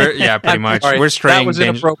retarded. Pretty much. Sorry, We're straying. That was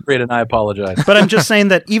inappropriate, and I apologize. But I'm just saying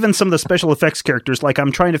that even some of the special effects characters, like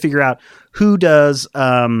I'm trying to figure out who does.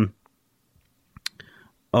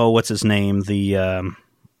 What's his name? The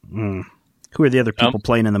who are the other people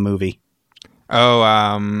playing in the movie?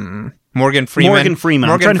 Morgan Freeman. Morgan Freeman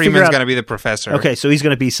Freeman's going to be the professor. Okay, so he's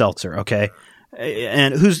going to be Seltzer. Okay,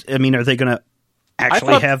 and are they going to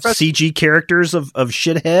actually have CG characters of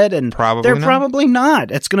shithead? And probably not. Probably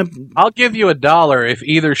not. It's going to. I'll give you $1 if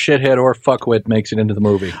either shithead or fuckwit makes it into the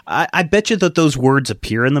movie. I bet you that those words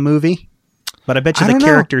appear in the movie. But I bet you the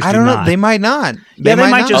characters do not. They might not. They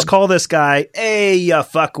might just call this guy, hey, you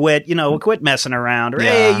fuckwit, quit messing around. Or,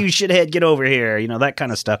 hey, you shithead, get over here. That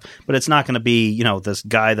kind of stuff. But it's not going to be, this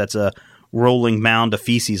guy that's a rolling mound of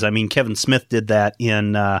feces. I mean, Kevin Smith did that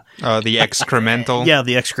in... the excremental? Yeah,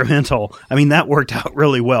 the excremental. I mean, that worked out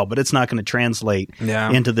really well, but it's not going to translate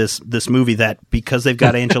into this movie that, because they've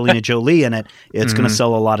got Angelina Jolie in it, it's going to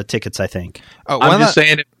sell a lot of tickets, I think. I'm just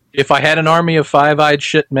saying... If I had an army of five-eyed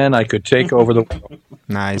shit men, I could take over the world.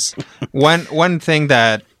 Nice. One thing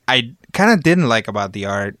that I kind of didn't like about the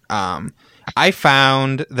art, I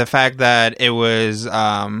found the fact that it was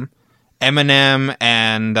Eminem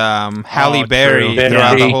and Halle Berry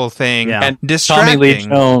throughout the whole thing, and distracting. Tommy Lee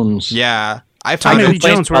Jones. Yeah, I found Tommy Lee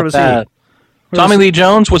Jones. Where was he? Tommy Lee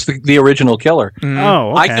Jones was the original killer.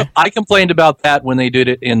 Oh, okay. I complained about that when they did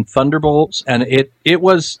it in Thunderbolts, and it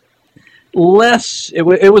was less. It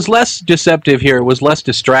was less deceptive here. It was less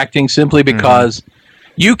distracting, simply because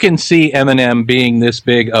you can see Eminem being this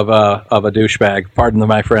big of a douchebag. Pardon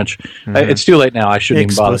my French. It's too late now. I shouldn't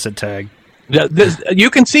even bother. Explicit tag. You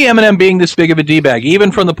can see Eminem being this big of a d-bag,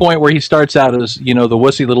 even from the point where he starts out as the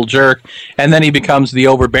wussy little jerk, and then he becomes the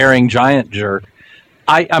overbearing giant jerk.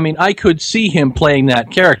 I mean, I could see him playing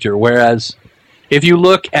that character. Whereas, if you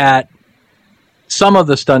look at some of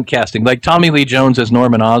the stunt casting, like Tommy Lee Jones as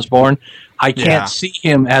Norman Osborn, I can't see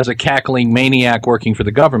him as a cackling maniac working for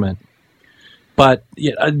the government. But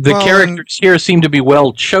the characters here seem to be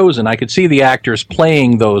well chosen. I could see the actors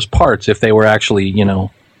playing those parts if they were actually,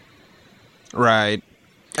 Right.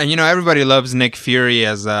 And, everybody loves Nick Fury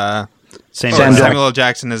as Samuel L.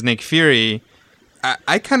 Jackson as Nick Fury.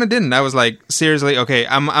 I kind of didn't. I was like, seriously, okay.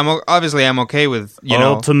 I'm okay with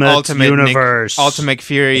Ultimate Universe, Ultimate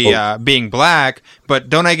Fury being black, but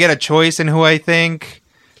don't I get a choice in who I think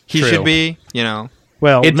he should be?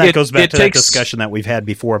 Well, that goes back to that discussion that we've had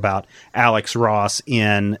before about Alex Ross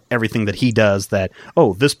in everything that he does. That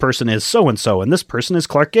this person is so and so, and this person is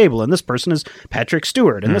Clark Gable, and this person is Patrick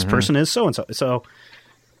Stewart, and this person is so and so. So.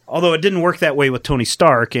 Although it didn't work that way with Tony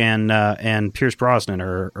Stark and Pierce Brosnan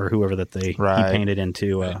or whoever that he painted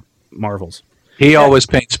into Marvels. He always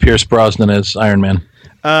paints Pierce Brosnan as Iron Man.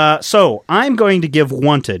 So I'm going to give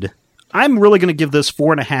Wanted. I'm really going to give this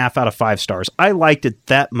 4.5 out of 5 stars. I liked it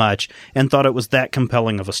that much and thought it was that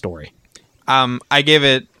compelling of a story. I'll give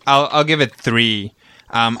it 3.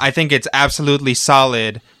 I think it's absolutely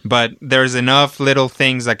solid, but there's enough little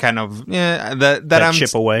things that kind of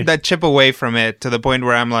chip away from it to the point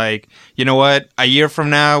where I'm like, you know what? A year from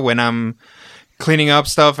now, when I'm cleaning up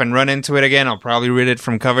stuff and run into it again, I'll probably read it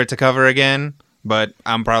from cover to cover again. But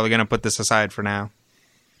I'm probably going to put this aside for now.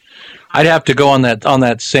 I'd have to go on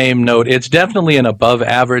that same note. It's definitely an above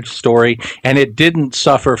average story, and it didn't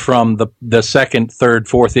suffer from the second, third,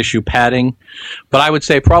 fourth issue padding. But I would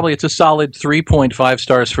say probably it's a solid 3.5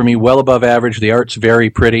 stars for me, well above average. The art's very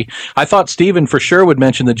pretty. I thought Steven for sure would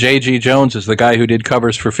mention that J.G. Jones is the guy who did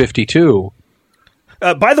covers for 52.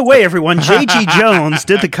 By the way, everyone, J.G. Jones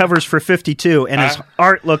did the covers for 52, and his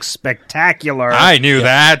art looks spectacular. I knew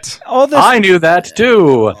that. I knew that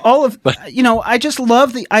too. I just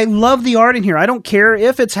love the art in here. I don't care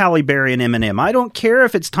if it's Halle Berry and Eminem. I don't care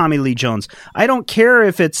if it's Tommy Lee Jones. I don't care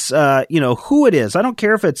if it's who it is. I don't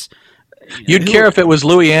care if it's. You'd care if it was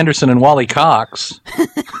Louis Anderson and Wally Cox.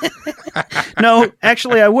 No,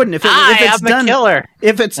 actually, I wouldn't. If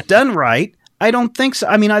it's done right. I don't think so.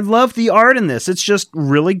 I mean, I love the art in this. It's just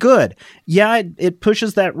really good. Yeah, it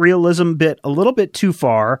pushes that realism bit a little bit too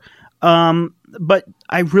far, but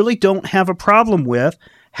I really don't have a problem with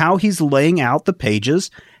how he's laying out the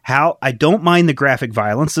pages. How I don't mind the graphic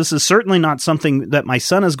violence. This is certainly not something that my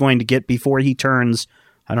son is going to get before he turns,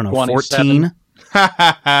 14.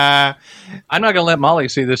 I'm not going to let Molly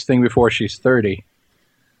see this thing before she's 30.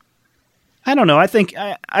 I don't know. I think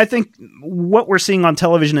what we're seeing on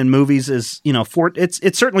television and movies is,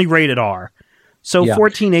 it's certainly rated R. So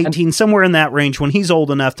 14, 18, somewhere in that range, when he's old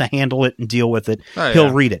enough to handle it and deal with it,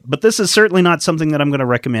 he'll read it. But this is certainly not something that I'm going to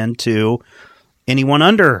recommend to anyone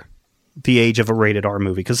under the age of a rated R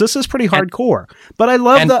movie, because this is pretty hardcore. But I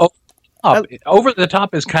love over the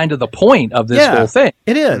top is kind of the point of this whole thing.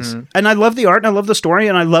 It is. Mm-hmm. And I love the art, and I love the story,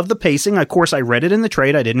 and I love the pacing. Of course, I read it in the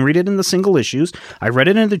trade. I didn't read it in the single issues. I read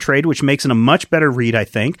it in the trade, which makes it a much better read, I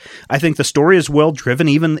think. I think the story is well driven,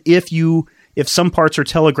 even if some parts are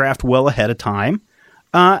telegraphed well ahead of time.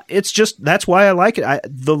 It's just, that's why I like it.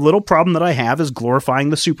 The little problem that I have is glorifying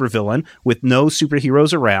the supervillain with no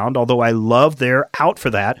superheroes around, although I love they're out for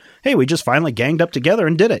that. Hey, we just finally ganged up together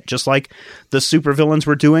and did it, just like the supervillains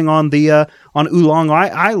were doing on Oolong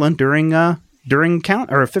Island during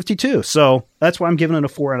Count or 52. So that's why I'm giving it a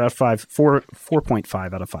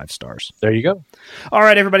 4.5 out of 5 stars. There you go. All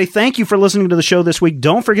right, everybody. Thank you for listening to the show this week.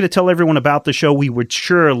 Don't forget to tell everyone about the show. We would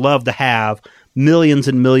sure love to have millions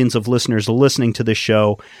and millions of listeners listening to this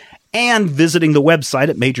show and visiting the website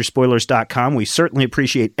at majorspoilers.com. We certainly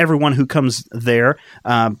appreciate everyone who comes there.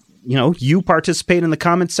 You participate in the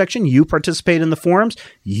comments section. You participate in the forums.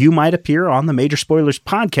 You might appear on the Major Spoilers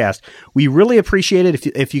podcast. We really appreciate it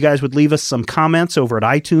if you guys would leave us some comments over at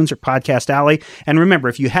iTunes or Podcast Alley. And remember,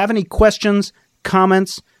 if you have any questions,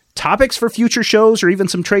 comments, topics for future shows, or even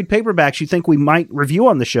some trade paperbacks you think we might review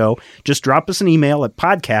on the show, just drop us an email at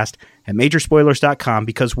podcast@majorspoilers.com,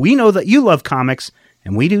 because we know that you love comics,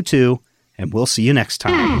 and we do too, and we'll see you next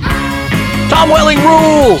time. Tom Welling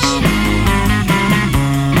rules!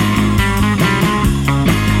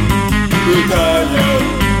 Italian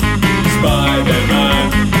Spider-Man,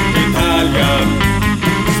 Italian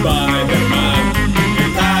Spider-Man,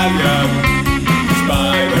 Italian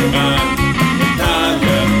Spider-Man,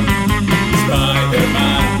 Italian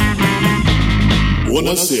Spider-Man.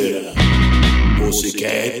 Buonasera,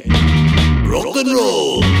 Pussycat, rock and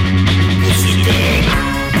roll, Pussycat.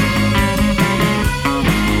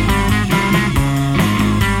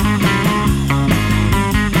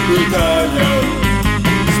 Italian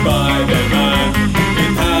Spider-Man,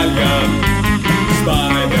 Italian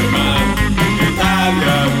Spider-Man,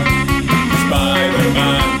 Italian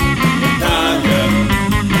Spider-Man, Italian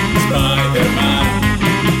Spider-Man.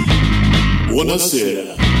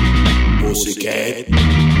 Buonasera, Pussycat.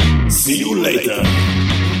 See you later.